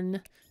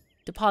iron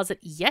deposit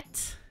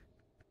yet,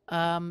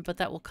 but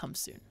that will come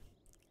soon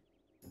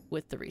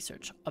with the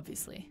research,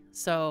 obviously.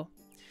 So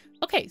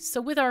okay,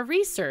 so with our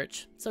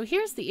research, so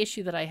here's the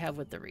issue that I have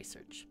with the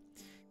research.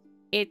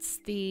 It's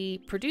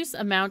the produce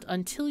amount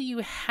until you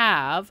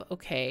have,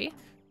 okay,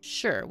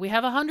 sure, we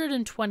have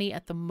 120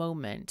 at the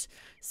moment.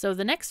 So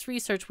the next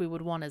research we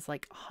would want is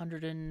like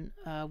 100 and,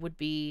 would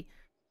be,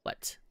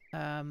 what,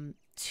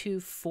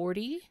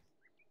 240?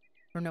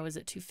 Or no, is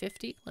it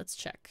 250? Let's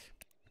check.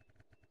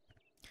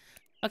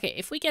 Okay,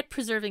 if we get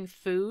preserving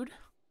food,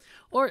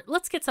 or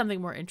let's get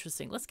something more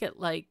interesting. Let's get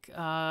like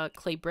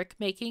clay brick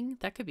making.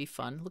 That could be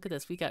fun. Look at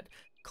this. We got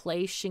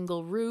clay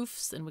shingle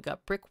roofs and we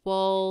got brick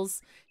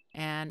walls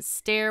and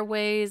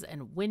stairways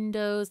and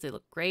windows. They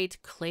look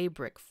great. Clay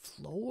brick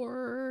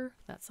floor.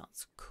 That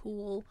sounds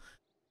cool.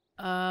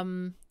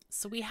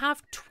 So we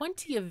have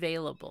 20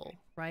 available,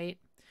 right?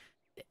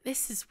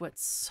 This is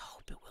what's so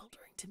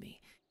bewildering to me.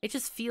 It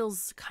just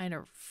feels kind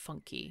of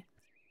funky.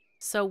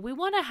 So we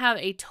want to have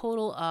a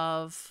total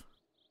of...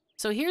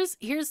 So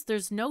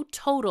there's no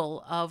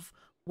total of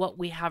what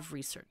we have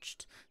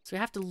researched. So we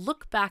have to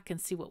look back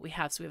and see what we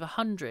have. So we have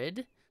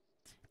 100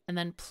 and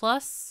then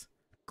plus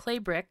clay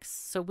bricks.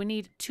 So we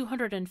need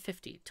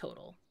 250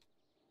 total.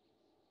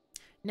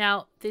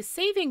 Now, the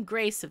saving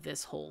grace of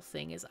this whole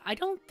thing is I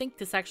don't think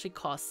this actually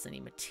costs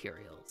any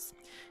materials.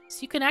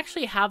 So you can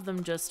actually have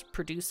them just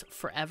produce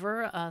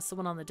forever.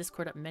 Someone on the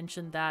Discord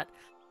mentioned that,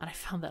 and I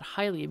found that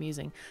highly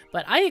amusing.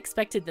 But I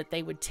expected that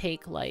they would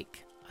take,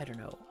 like, I don't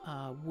know,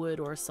 wood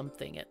or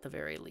something at the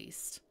very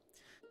least.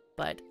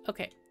 But,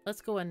 okay,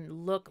 let's go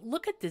and look.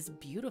 Look at this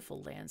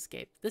beautiful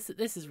landscape. This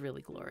is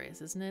really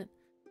glorious, isn't it?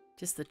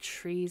 Just the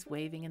trees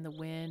waving in the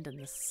wind and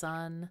the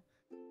sun.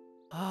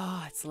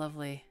 Oh, it's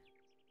lovely.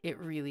 It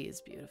really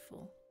is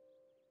beautiful.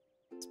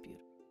 It's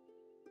beautiful.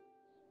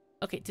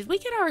 Okay, did we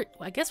get our...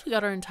 I guess we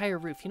got our entire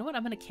roof. You know what?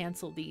 I'm going to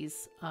cancel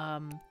these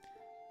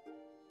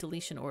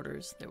deletion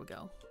orders. There we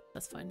go.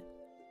 That's fine.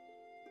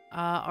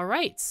 All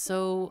right,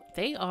 so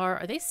they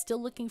are they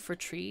still looking for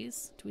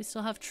trees? Do we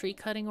still have tree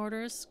cutting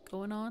orders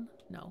going on?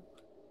 No. All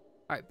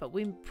right, but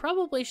we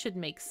probably should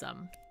make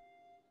some.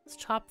 Let's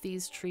chop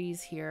these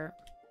trees here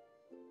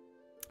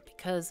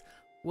because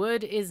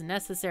wood is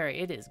necessary.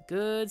 It is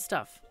good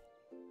stuff.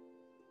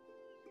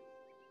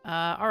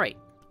 All right,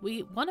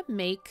 we want to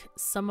make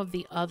some of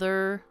the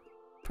other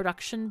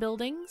production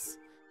buildings.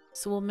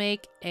 So we'll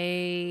make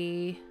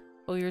a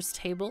bowyer's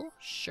table.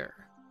 Sure.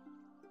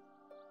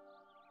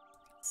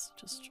 It's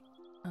just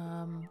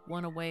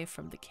one away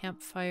from the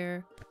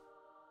campfire.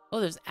 Oh,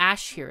 there's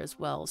ash here as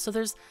well. So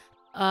there's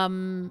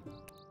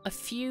a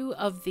few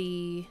of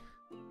the...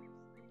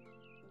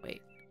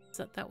 Wait, is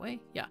that way?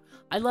 Yeah.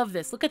 I love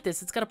this. Look at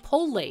this. It's got a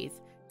pole lathe.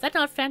 Is that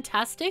not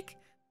fantastic?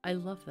 I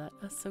love that.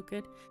 That's so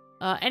good.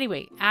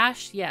 Anyway,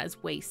 ash, yeah,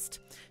 is waste.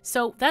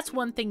 So that's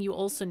one thing you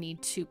also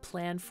need to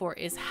plan for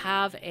is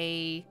have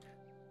a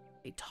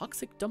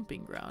toxic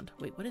dumping ground.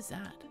 Wait, what is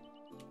that?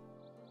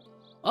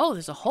 Oh,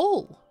 there's a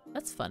hole.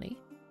 That's funny.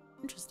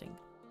 Interesting.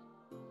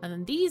 And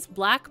then these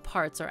black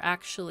parts are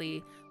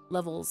actually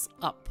levels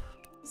up.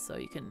 So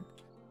you can,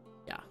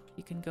 yeah,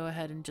 you can go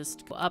ahead and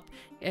just go up.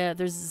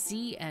 There's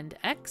Z and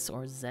X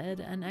or Z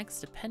and X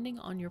depending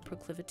on your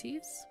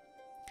proclivities.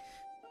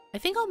 I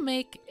think I'll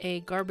make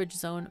a garbage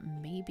zone,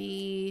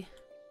 maybe.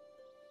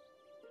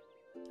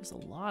 There's a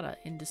lot of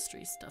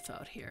industry stuff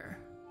out here.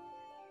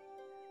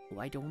 Oh,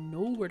 I don't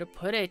know where to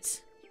put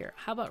it. Here,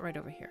 how about right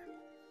over here?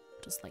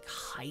 Just like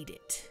hide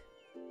it.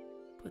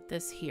 Put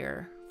this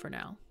here for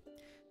now.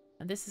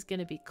 And this is going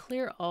to be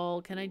clear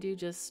all. Can I do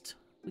just,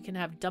 we can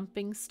have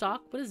dumping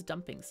stock. What is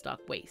dumping stock?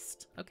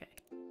 Waste. Okay.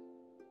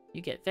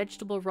 You get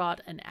vegetable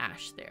rot and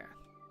ash there.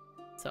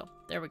 So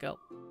there we go.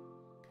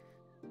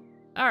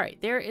 All right,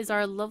 there is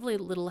our lovely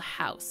little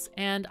house.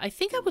 And I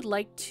think I would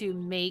like to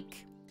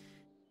make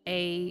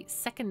a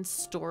second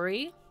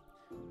story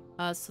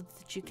so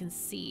that you can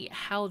see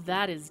how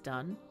that is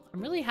done. I'm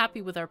really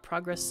happy with our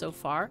progress so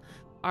far.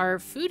 Our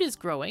food is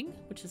growing,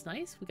 which is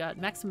nice. We got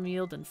maximum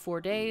yield in 4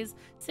 days,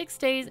 6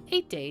 days,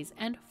 8 days,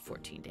 and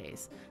 14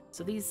 days.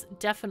 So these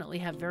definitely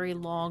have very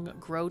long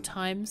grow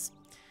times.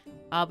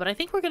 But I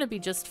think we're going to be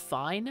just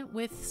fine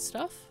with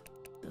stuff.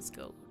 Let's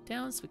go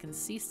down so we can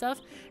see stuff.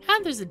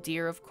 And there's a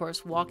deer, of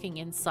course, walking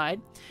inside.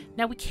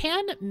 Now we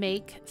can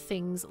make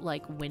things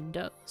like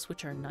windows,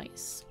 which are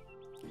nice.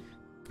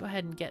 Go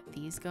ahead and get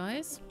these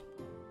guys.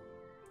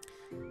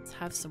 Let's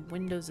have some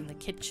windows in the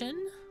kitchen.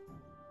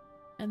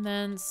 And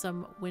then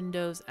some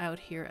windows out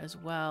here as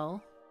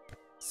well.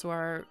 So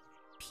our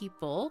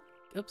people,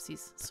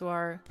 oopsies, so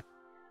our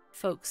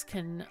folks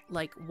can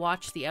like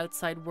watch the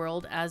outside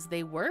world as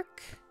they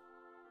work.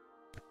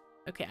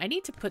 Okay, I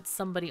need to put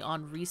somebody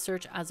on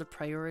research as a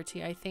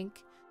priority, I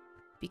think,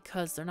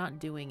 because they're not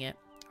doing it.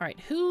 All right,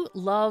 who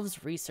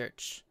loves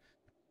research?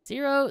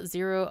 0,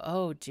 0.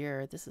 Oh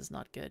dear, this is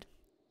not good.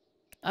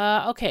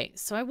 Okay,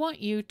 so I want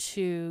you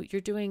to,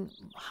 you're doing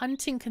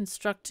hunting,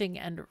 constructing,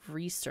 and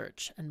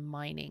research and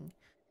mining.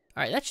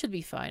 All right, that should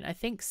be fine. I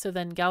think so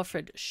then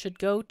Galfred should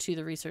go to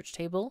the research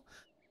table.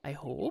 I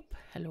hope.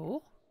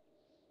 Hello?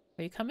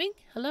 Are you coming?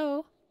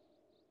 Hello?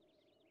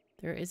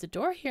 There is a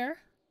door here.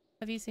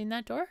 Have you seen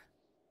that door?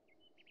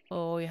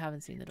 Oh, you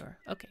haven't seen the door.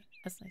 Okay,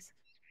 that's nice.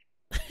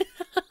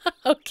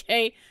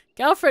 Okay,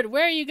 Galfred,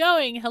 where are you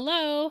going?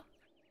 Hello?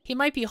 He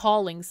might be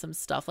hauling some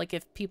stuff. Like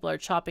if people are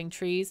chopping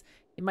trees,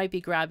 he might be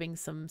grabbing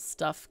some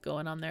stuff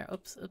going on there.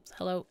 Oops, oops,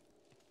 hello.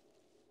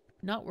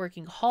 Not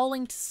working.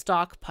 Hauling to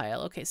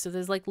stockpile. Okay, so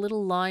there's like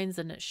little lines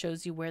and it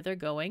shows you where they're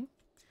going.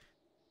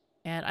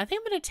 And I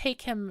think I'm going to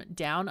take him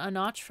down a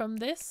notch from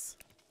this.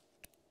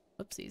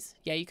 Whoopsies.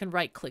 Yeah, you can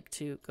right click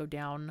to go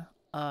down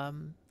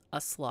a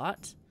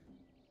slot.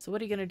 So what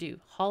are you going to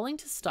do? Hauling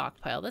to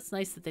stockpile. That's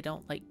nice that they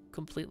don't like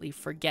completely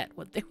forget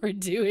what they were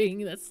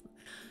doing.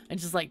 And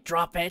just like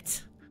drop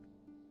it.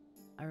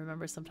 I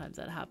remember sometimes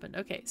that happened.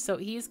 Okay, so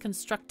he is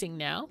constructing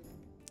now.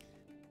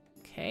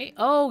 Okay.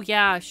 Oh,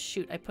 yeah.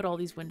 Shoot. I put all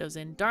these windows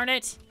in. Darn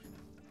it.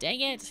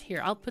 Dang it.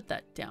 Here, I'll put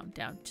that down.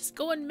 Just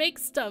go and make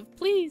stuff,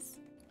 please.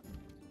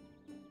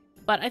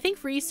 But I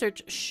think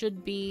research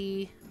should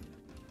be...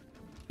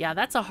 Yeah,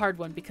 that's a hard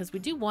one because we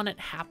do want it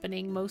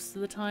happening most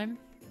of the time.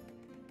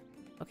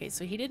 Okay,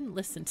 so he didn't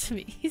listen to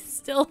me.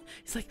 He's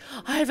like,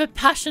 I have a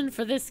passion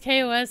for this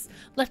KOS.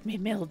 Let me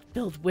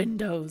build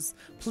windows,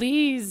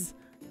 please.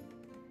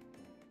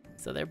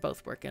 So they're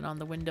both working on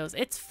the windows.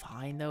 It's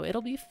fine, though.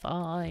 It'll be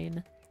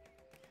fine.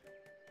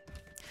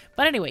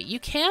 But anyway, you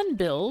can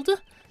build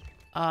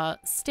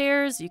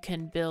stairs. You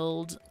can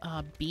build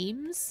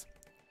beams,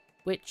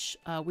 which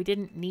we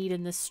didn't need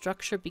in this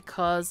structure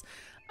because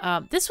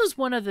this was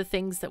one of the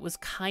things that was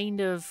kind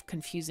of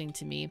confusing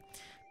to me.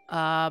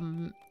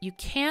 You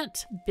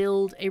can't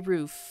build a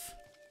roof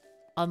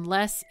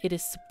unless it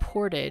is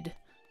supported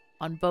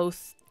on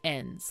both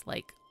ends,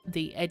 like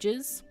the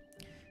edges.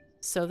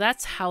 So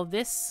that's how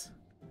this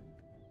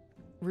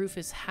roof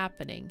is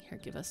happening. Here,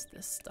 give us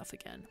this stuff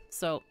again.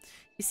 So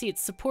you see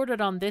it's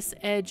supported on this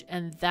edge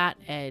and that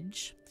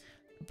edge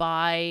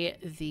by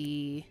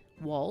the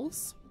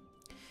walls.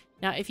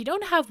 Now, if you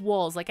don't have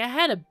walls, like I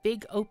had a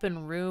big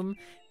open room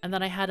and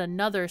then I had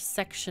another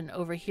section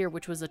over here,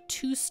 which was a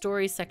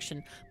 2-story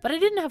section, but I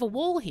didn't have a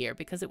wall here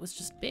because it was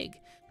just big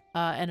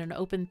and an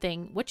open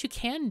thing. What you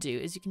can do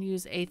is you can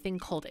use a thing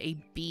called a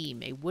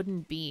beam, a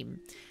wooden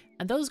beam.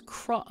 And those oh,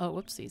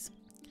 whoopsies.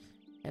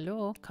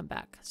 Hello, come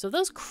back. So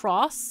those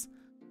cross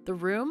the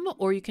room,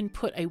 or you can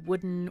put a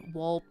wooden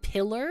wall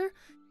pillar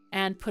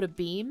and put a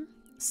beam.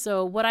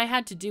 So what I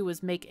had to do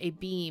was make a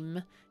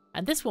beam,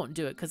 and this won't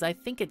do it because I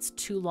think it's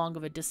too long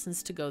of a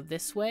distance to go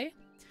this way.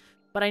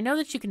 But I know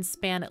that you can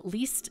span at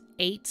least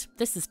 8.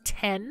 This is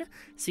 10,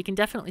 so you can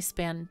definitely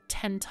span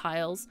 10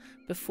 tiles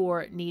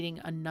before needing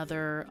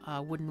another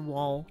wooden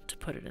wall to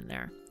put it in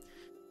there.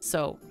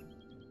 So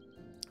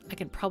I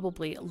can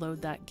probably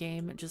load that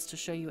game just to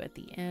show you at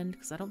the end,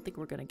 because I don't think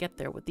we're going to get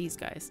there with these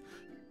guys.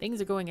 Things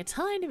are going a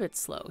tiny bit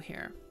slow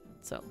here.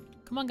 So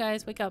come on,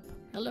 guys, wake up.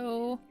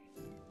 Hello.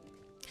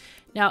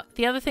 Now,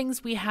 the other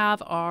things we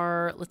have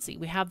are, let's see,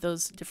 we have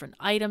those different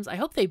items. I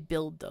hope they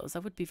build those.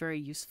 That would be very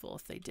useful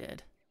if they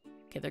did.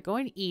 Okay, they're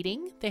going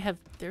eating.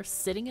 They're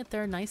sitting at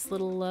their nice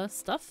little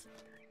stuff.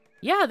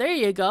 Yeah, there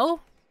you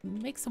go.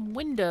 Make some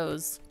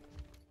windows.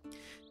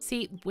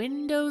 See,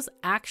 windows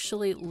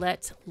actually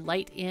let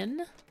light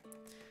in.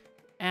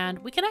 And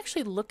we can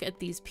actually look at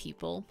these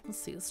people.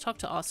 Let's see, let's talk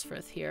to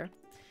Osfrith here.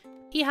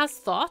 He has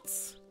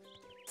thoughts.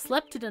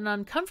 Slept in an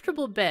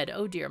uncomfortable bed.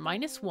 Oh dear,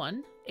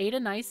 -1. Ate a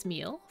nice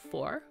meal.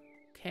 4.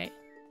 Okay.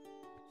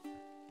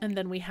 And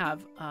then we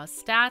have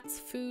stats,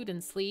 food,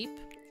 and sleep.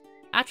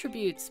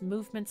 Attributes,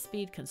 movement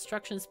speed,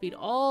 construction speed,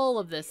 all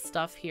of this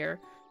stuff here.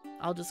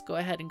 I'll just go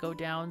ahead and go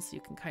down so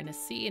you can kind of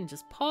see, and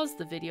just pause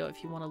the video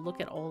if you want to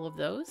look at all of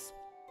those.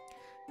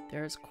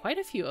 There's quite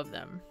a few of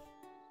them.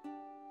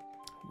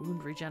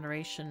 Wound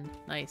regeneration,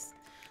 nice.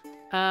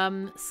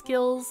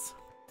 Skills,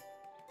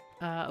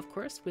 of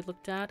course, we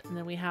looked at. And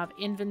then we have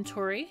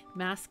inventory,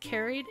 mass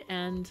carried.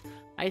 And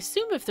I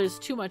assume if there's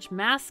too much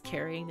mass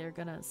carrying, they're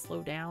going to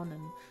slow down.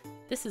 And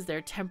this is their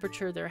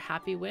temperature they're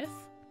happy with.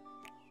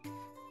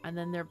 And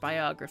then their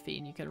biography.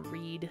 And you can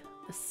read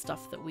the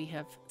stuff that we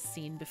have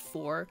seen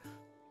before.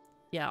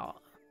 Yeah,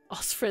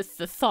 Osfrith,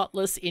 the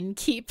thoughtless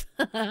innkeep.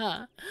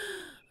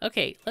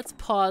 Okay, let's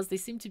pause. They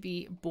seem to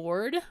be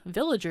bored.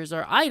 Villagers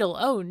are idle.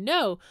 Oh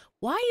no.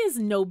 Why is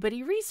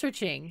nobody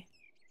researching?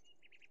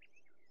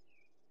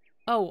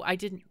 Oh,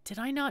 did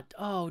I not?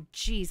 Oh,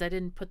 geez, I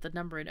didn't put the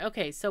number in.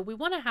 Okay, so we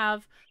want to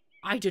have,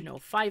 I don't know,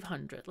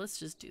 500. Let's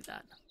just do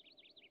that.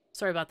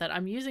 Sorry about that.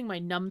 I'm using my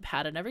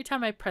numpad, and every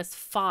time I press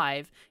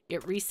 5,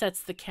 it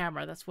resets the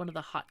camera. That's one of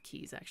the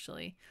hotkeys,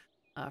 actually,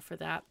 for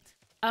that.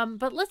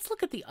 But let's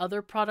look at the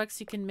other products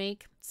you can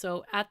make.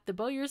 So at the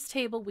bowyer's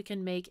table, we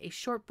can make a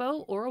short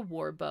bow or a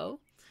war bow,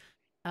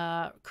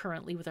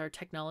 currently with our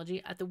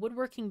technology. At the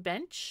woodworking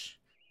bench,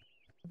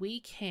 we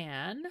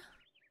can...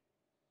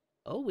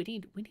 Oh, we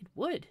need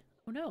wood.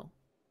 Oh, no.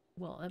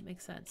 Well, that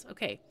makes sense.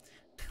 Okay,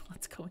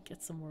 let's go and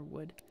get some more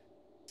wood.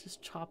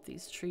 Just chop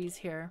these trees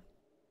here.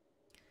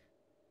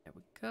 There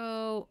we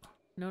go.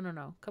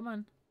 No. Come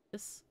on.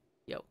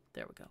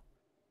 There we go.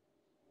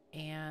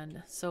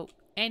 And so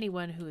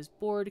anyone who is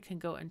bored can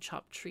go and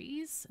chop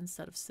trees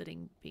instead of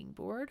being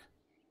bored.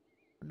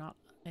 I'm not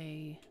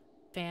a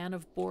fan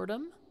of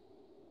boredom.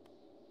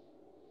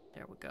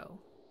 There we go.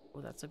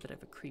 Oh, that's a bit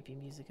of a creepy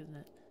music, isn't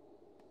it?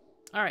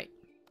 All right.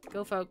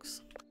 Go,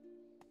 folks.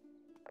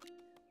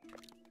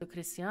 So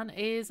Christian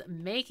is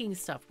making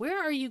stuff. Where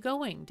are you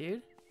going,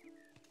 dude?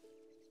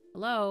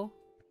 Hello?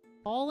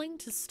 Falling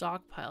to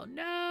stockpile.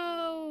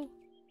 No!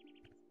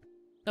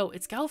 Oh,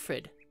 it's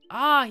Galfred.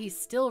 Ah, he's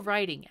still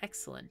writing.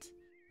 Excellent.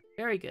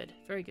 Very good.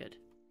 Very good.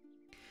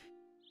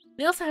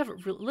 They also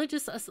have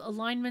religious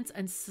alignments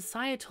and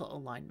societal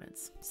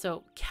alignments.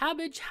 So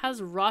cabbage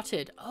has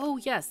rotted. Oh,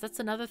 yes, that's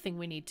another thing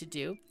we need to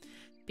do.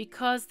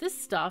 Because this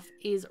stuff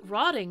is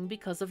rotting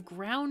because of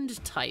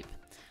ground type.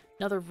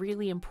 Another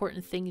really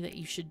important thing that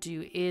you should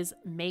do is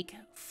make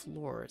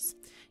floors.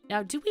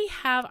 Now, do we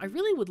have... I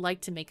really would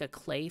like to make a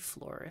clay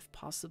floor if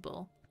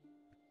possible.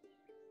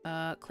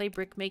 Clay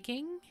brick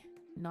making?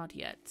 Not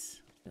yet.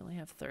 We only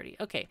have 30.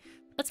 Okay,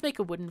 let's make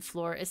a wooden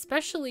floor,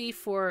 especially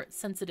for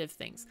sensitive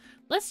things.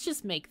 Let's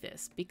just make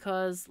this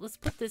because let's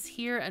put this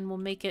here and we'll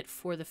make it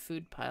for the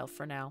food pile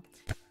for now.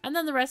 And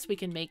then the rest we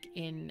can make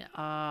in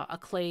a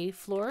clay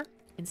floor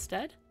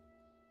instead.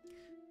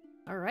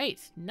 All right,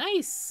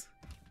 nice.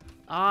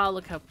 Ah,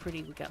 look how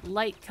pretty. We got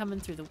light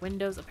coming through the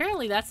windows.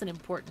 Apparently that's an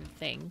important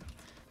thing.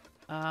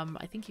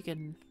 I think you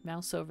can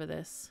mouse over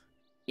this.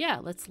 Yeah,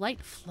 let's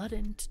light flood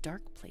into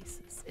dark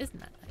places. Isn't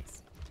that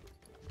nice?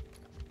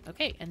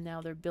 Okay, and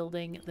now they're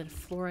building the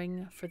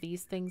flooring for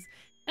these things.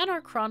 And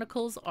our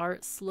chronicles are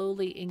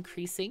slowly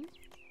increasing.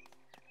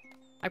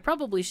 I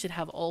probably should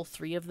have all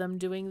 3 of them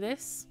doing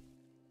this.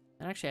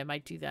 And actually, I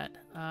might do that.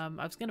 I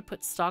was going to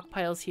put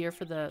stockpiles here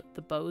for the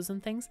bows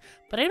and things,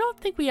 but I don't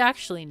think we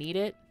actually need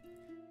it.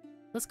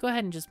 Let's go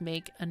ahead and just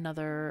make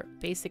another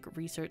basic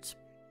research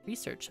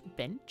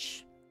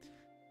bench.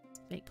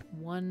 Make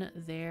one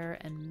there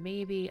and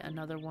maybe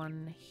another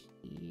one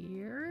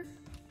here.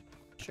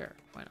 Sure,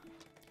 why not?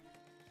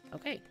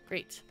 Okay,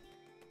 great.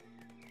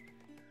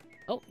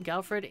 Oh,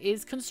 Galfred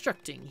is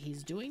constructing.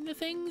 He's doing the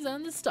things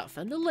and the stuff,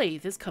 and the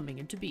lathe is coming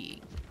into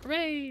being.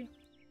 Hooray!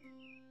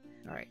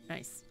 All right,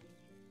 nice.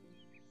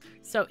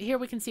 So here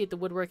we can see at the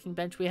woodworking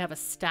bench, we have a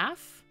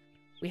staff,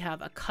 we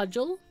have a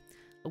cudgel,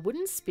 a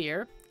wooden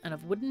spear, and a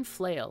wooden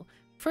flail.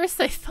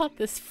 First, I thought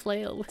this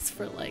flail was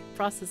for, like,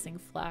 processing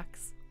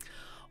flax.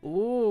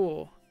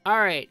 Ooh, all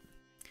right.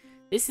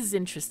 This is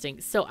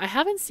interesting. So I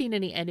haven't seen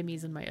any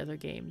enemies in my other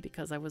game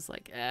because I was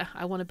like,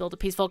 I want to build a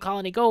peaceful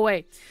colony. Go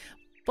away.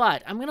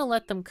 But I'm going to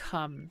let them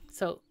come.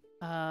 So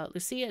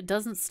Lucia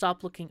doesn't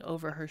stop looking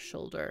over her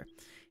shoulder.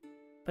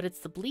 But it's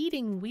the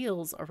bleeding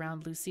wheels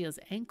around Lucia's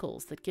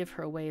ankles that give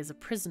her away as a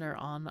prisoner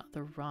on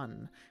the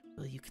run.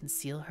 Will you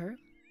conceal her?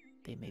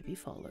 They may be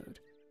followed.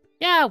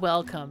 Yeah,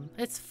 welcome.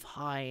 It's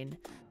fine.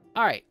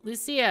 All right,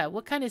 Lucia,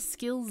 what kind of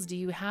skills do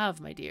you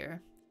have, my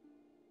dear?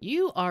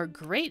 You are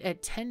great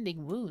at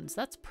tending wounds.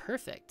 That's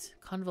perfect.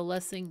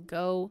 Convalescing,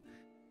 go.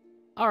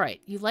 All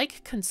right, you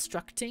like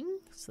constructing,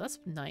 so that's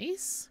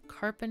nice.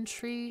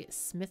 Carpentry,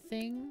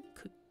 smithing,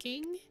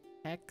 cooking,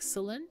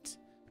 excellent.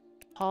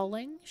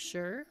 Hauling,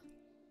 sure.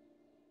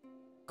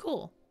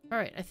 Cool. All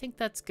right, I think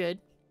that's good.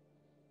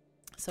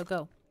 So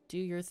go, do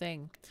your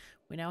thing.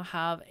 We now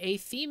have a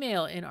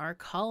female in our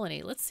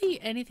colony. Let's see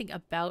anything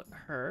about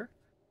her.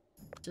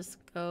 Just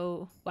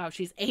go. Wow,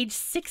 she's age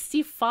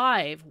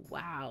 65.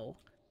 Wow.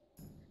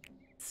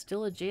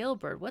 Still a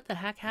jailbird. What the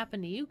heck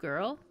happened to you,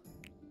 girl?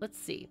 Let's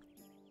see.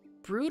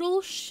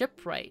 Brutal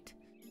shipwright.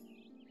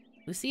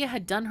 Lucia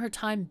had done her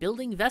time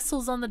building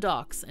vessels on the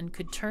docks and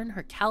could turn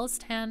her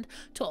calloused hand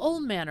to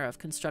all manner of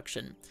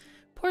construction.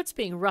 Ports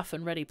being rough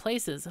and ready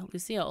places,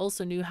 Lucia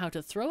also knew how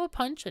to throw a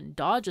punch and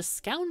dodge a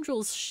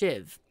scoundrel's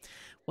shiv.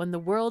 When the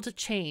world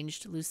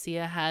changed,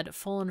 Lucia had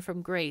fallen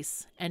from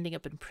grace, ending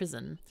up in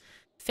prison.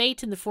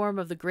 Fate, in the form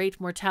of the great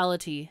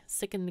mortality,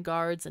 sickened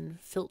guards, and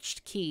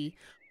filched key,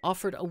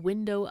 offered a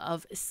window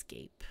of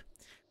escape.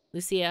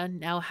 Lucia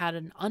now had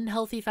an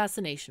unhealthy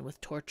fascination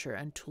with torture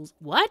and tools.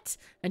 What?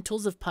 And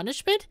tools of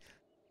punishment?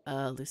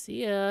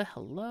 Lucia,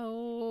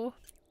 hello?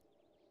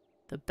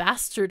 The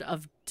bastard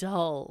of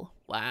dull.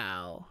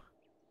 Wow.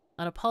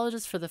 An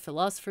apologist for the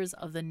philosophers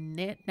of the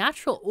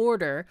natural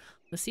order,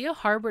 Lucia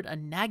harbored a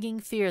nagging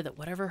fear that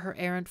whatever her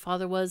errant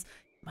father was,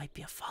 might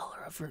be a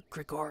follower of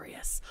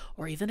Gregorius,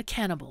 or even a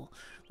cannibal.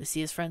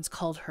 Lucia's friends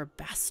called her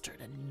bastard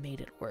and made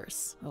it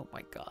worse. Oh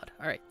my god.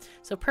 All right.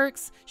 So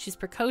perks, she's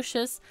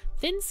precocious,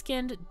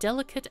 thin-skinned,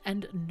 delicate,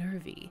 and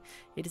nervy.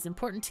 It is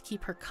important to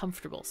keep her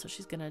comfortable, so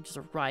she's gonna just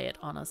riot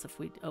on us if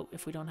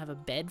we don't have a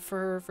bed for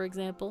her, for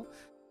example.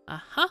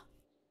 Uh-huh.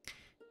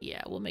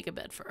 Yeah, we'll make a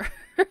bed for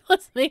her.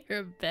 Let's make her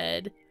a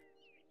bed.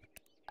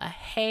 A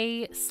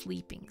hay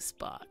sleeping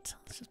spot.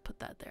 Let's just put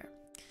that there.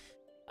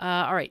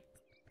 All right.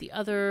 The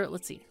other,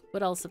 let's see,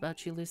 what else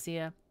about you,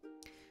 Lucia?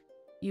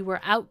 You were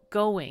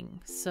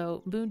outgoing,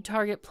 so mood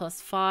target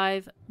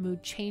 +5,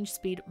 mood change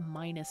speed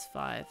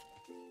 -5.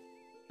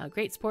 A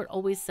great sport,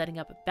 always setting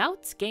up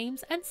bouts,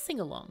 games, and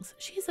sing-alongs.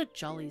 She's a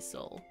jolly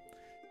soul.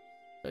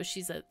 So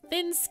she's a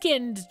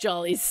thin-skinned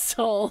jolly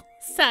soul.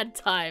 Sad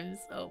times.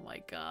 Oh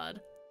my god.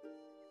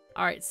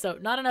 All right, so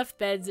not enough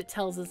beds, it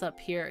tells us up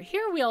here.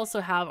 Here we also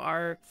have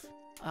our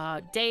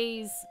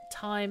days,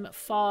 time,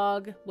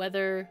 fog,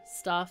 weather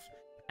stuff.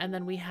 And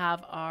then we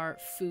have our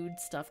food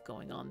stuff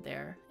going on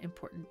there.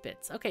 Important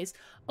bits. Okay. So,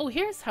 oh,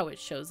 here's how it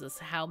shows us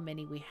how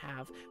many we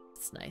have.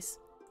 It's nice.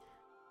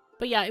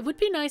 But yeah, it would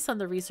be nice on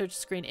the research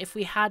screen if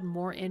we had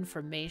more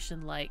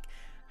information, like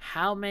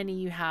how many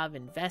you have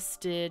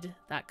invested,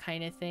 that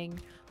kind of thing.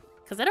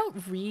 Because I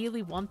don't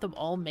really want them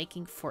all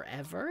making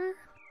forever,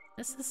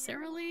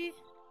 necessarily.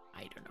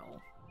 I don't know.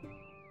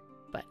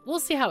 But we'll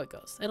see how it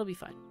goes. It'll be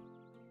fine.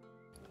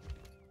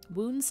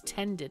 Wounds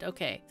tended.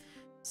 Okay.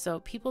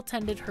 So people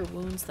tended her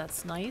wounds.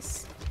 That's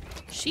nice.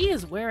 She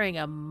is wearing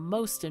a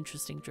most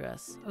interesting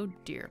dress. Oh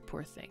dear,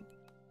 poor thing.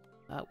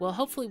 Well,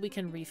 hopefully we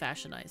can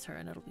refashionize her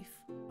and it'll be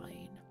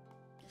fine.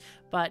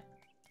 But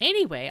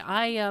anyway,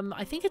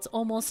 I think it's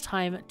almost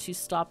time to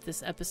stop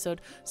this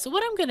episode. So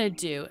what I'm gonna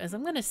do is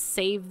I'm gonna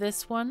save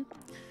this one.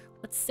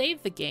 Let's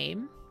save the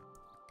game.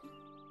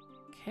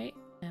 Okay,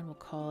 and we'll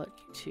call it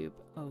YouTube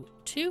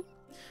 02.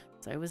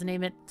 So I always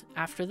name it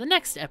after the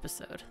next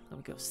episode. Then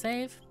we go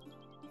save.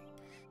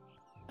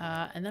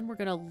 And then we're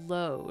going to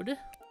load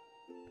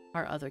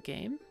our other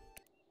game.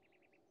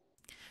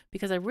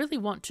 because I really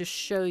want to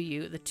show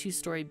you the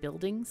 2-story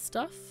building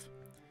stuff.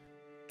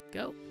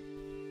 Go.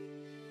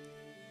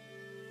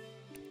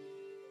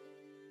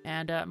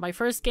 And my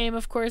first game,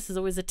 of course, is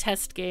always a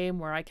test game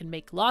where I can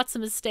make lots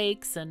of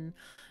mistakes and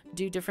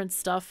do different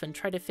stuff and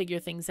try to figure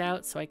things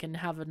out so I can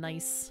have a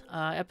nice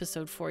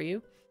episode for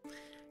you.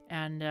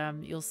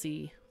 And you'll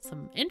see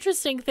some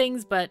interesting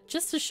things, but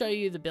just to show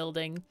you the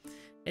building,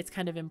 it's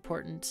kind of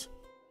important.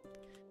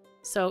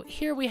 So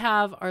here we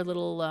have our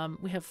little,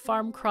 we have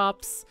farm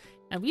crops,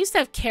 and we used to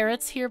have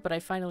carrots here, but I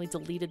finally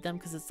deleted them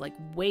because it's like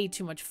way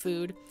too much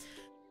food.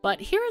 But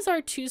here is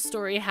our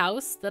 2-story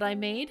house that I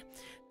made.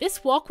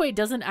 This walkway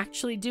doesn't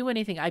actually do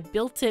anything. I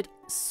built it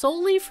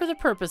solely for the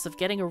purpose of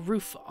getting a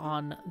roof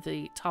on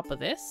the top of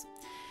this.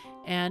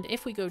 And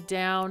if we go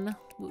down,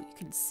 you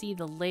can see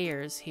the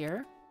layers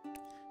here.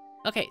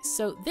 Okay,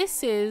 so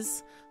this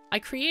is, I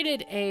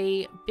created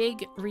a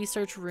big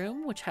research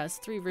room, which has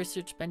 3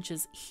 research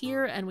benches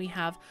here, and we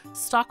have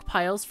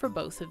stockpiles for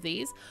both of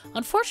these.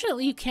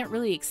 Unfortunately, you can't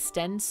really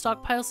extend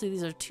stockpiles, so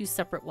these are 2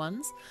 separate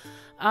ones.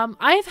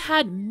 I've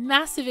had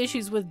massive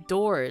issues with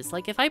doors.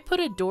 Like, if I put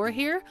a door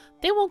here,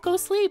 they won't go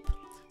sleep.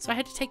 So I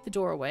had to take the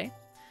door away.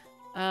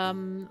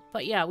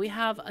 But yeah, we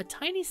have a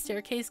tiny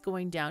staircase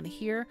going down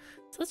here.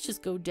 So let's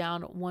just go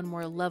down 1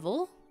 more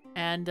level.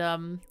 And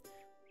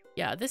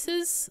yeah, this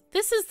is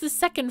the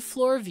 2nd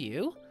floor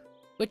view,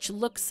 which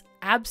looks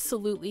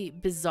absolutely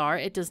bizarre.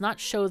 It does not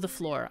show the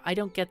floor. I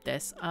don't get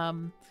this.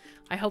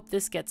 I hope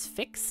this gets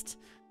fixed,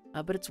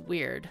 but it's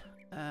weird.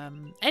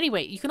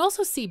 Anyway, you can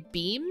also see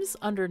beams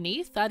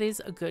underneath. That is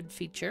a good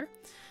feature.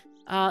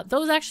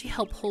 Those actually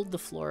help hold the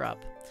floor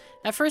up.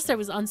 At first I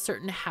was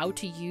uncertain how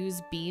to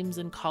use beams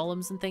and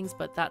columns and things,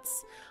 but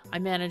I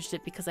managed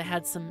it because I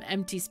had some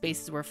empty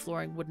spaces where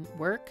flooring wouldn't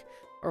work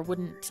or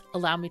wouldn't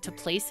allow me to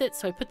place it.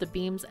 So I put the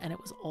beams and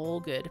it was all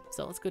good.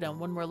 So let's go down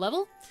 1 more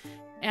level.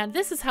 And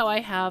this is how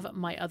I have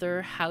my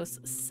other house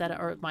set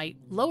up, or my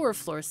lower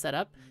floor set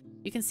up.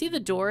 You can see the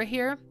door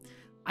here.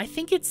 I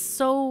think it's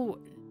so...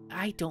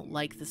 I don't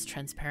like this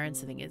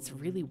transparency thing. It's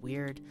really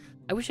weird.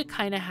 I wish it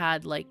kind of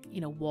had, like, you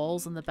know,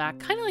 walls on the back.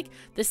 Kind of like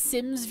the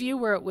Sims view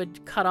where it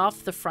would cut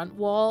off the front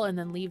wall and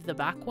then leave the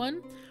back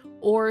one.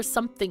 Or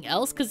something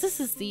else, because this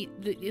is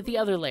the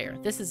other layer.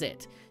 This is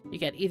it. You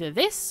get either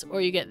this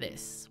or you get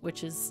this,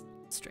 which is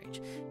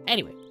strange.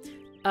 Anyway,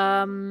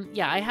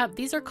 yeah,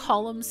 these are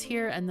columns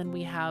here, and then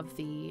we have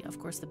of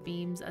course, the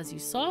beams, as you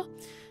saw.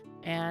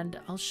 And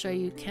I'll show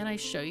you, can I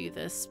show you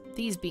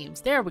these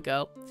beams? There we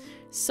go.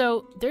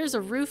 So there's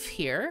a roof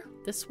here,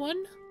 this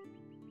one.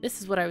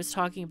 This is what I was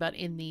talking about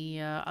in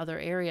the other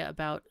area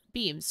about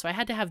beams. So I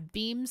had to have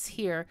beams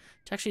here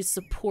to actually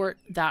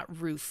support that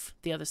roof,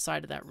 the other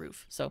side of that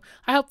roof. So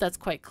I hope that's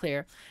quite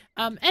clear.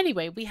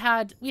 Anyway, we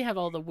have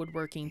all the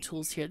woodworking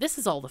tools here. This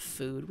is all the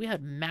food. We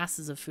had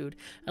masses of food.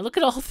 And look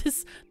at all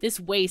this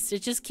waste. It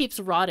just keeps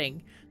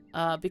rotting.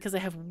 Because I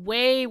have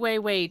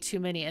way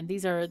too many, and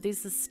these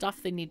is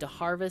stuff they need to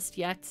harvest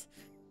yet.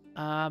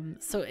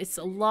 So it's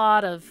a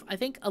lot of, I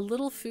think a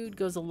little food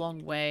goes a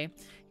long way.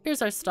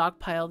 Here's our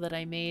stockpile that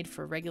I made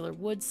for regular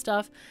wood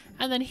stuff.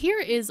 And then here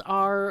is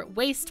our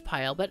waste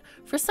pile, but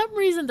for some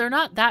reason they're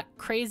not that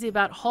crazy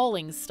about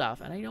hauling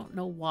stuff, and I don't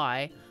know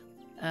why.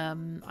 I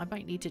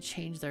might need to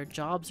change their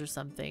jobs or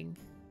something.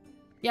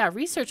 Yeah,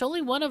 research,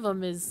 only one of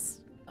them is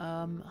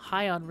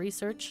high on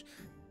research.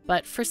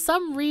 But for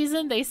some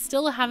reason, they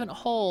still haven't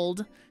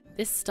hauled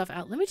this stuff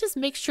out. Let me just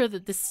make sure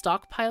that this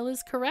stockpile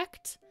is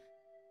correct.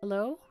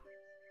 Hello?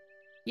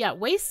 Yeah,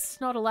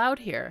 waste's not allowed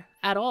here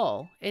at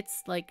all.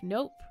 It's like,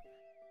 nope.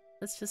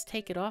 Let's just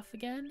take it off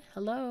again.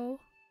 Hello?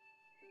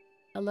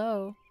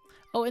 Hello?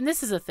 Oh, and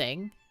this is a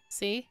thing.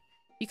 See?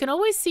 You can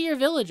always see your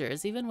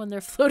villagers, even when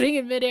they're floating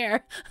in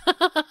midair.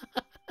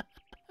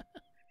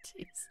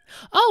 Jeez.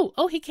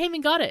 Oh, he came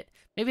and got it.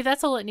 Maybe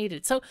that's all it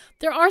needed. So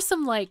there are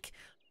some, like...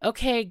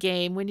 Okay,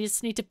 game, we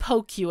just need to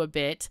poke you a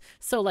bit.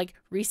 So, like,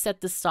 reset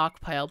the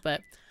stockpile.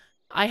 But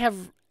I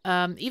have,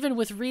 even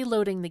with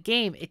reloading the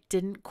game, it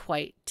didn't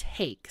quite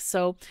take.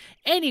 So,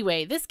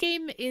 anyway, this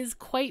game is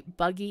quite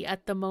buggy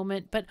at the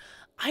moment. But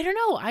I don't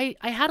know.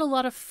 I had a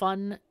lot of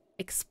fun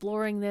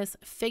exploring this,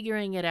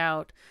 figuring it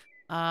out,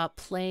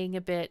 playing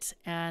a bit.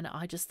 And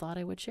I just thought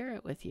I would share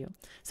it with you.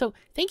 So,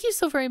 thank you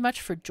so very much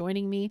for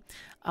joining me.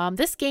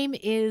 This game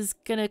is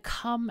going to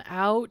come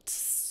out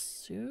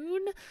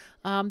soon.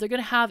 They're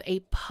going to have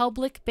a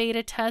public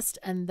beta test,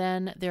 and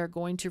then they're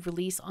going to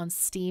release on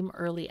Steam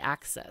Early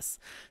Access.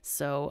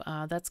 So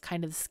that's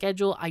kind of the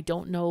schedule. I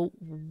don't know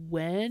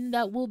when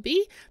that will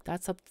be.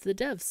 That's up to the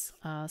devs.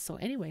 So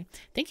anyway,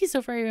 thank you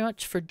so very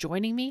much for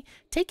joining me.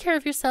 Take care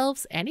of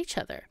yourselves and each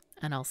other,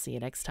 and I'll see you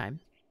next time.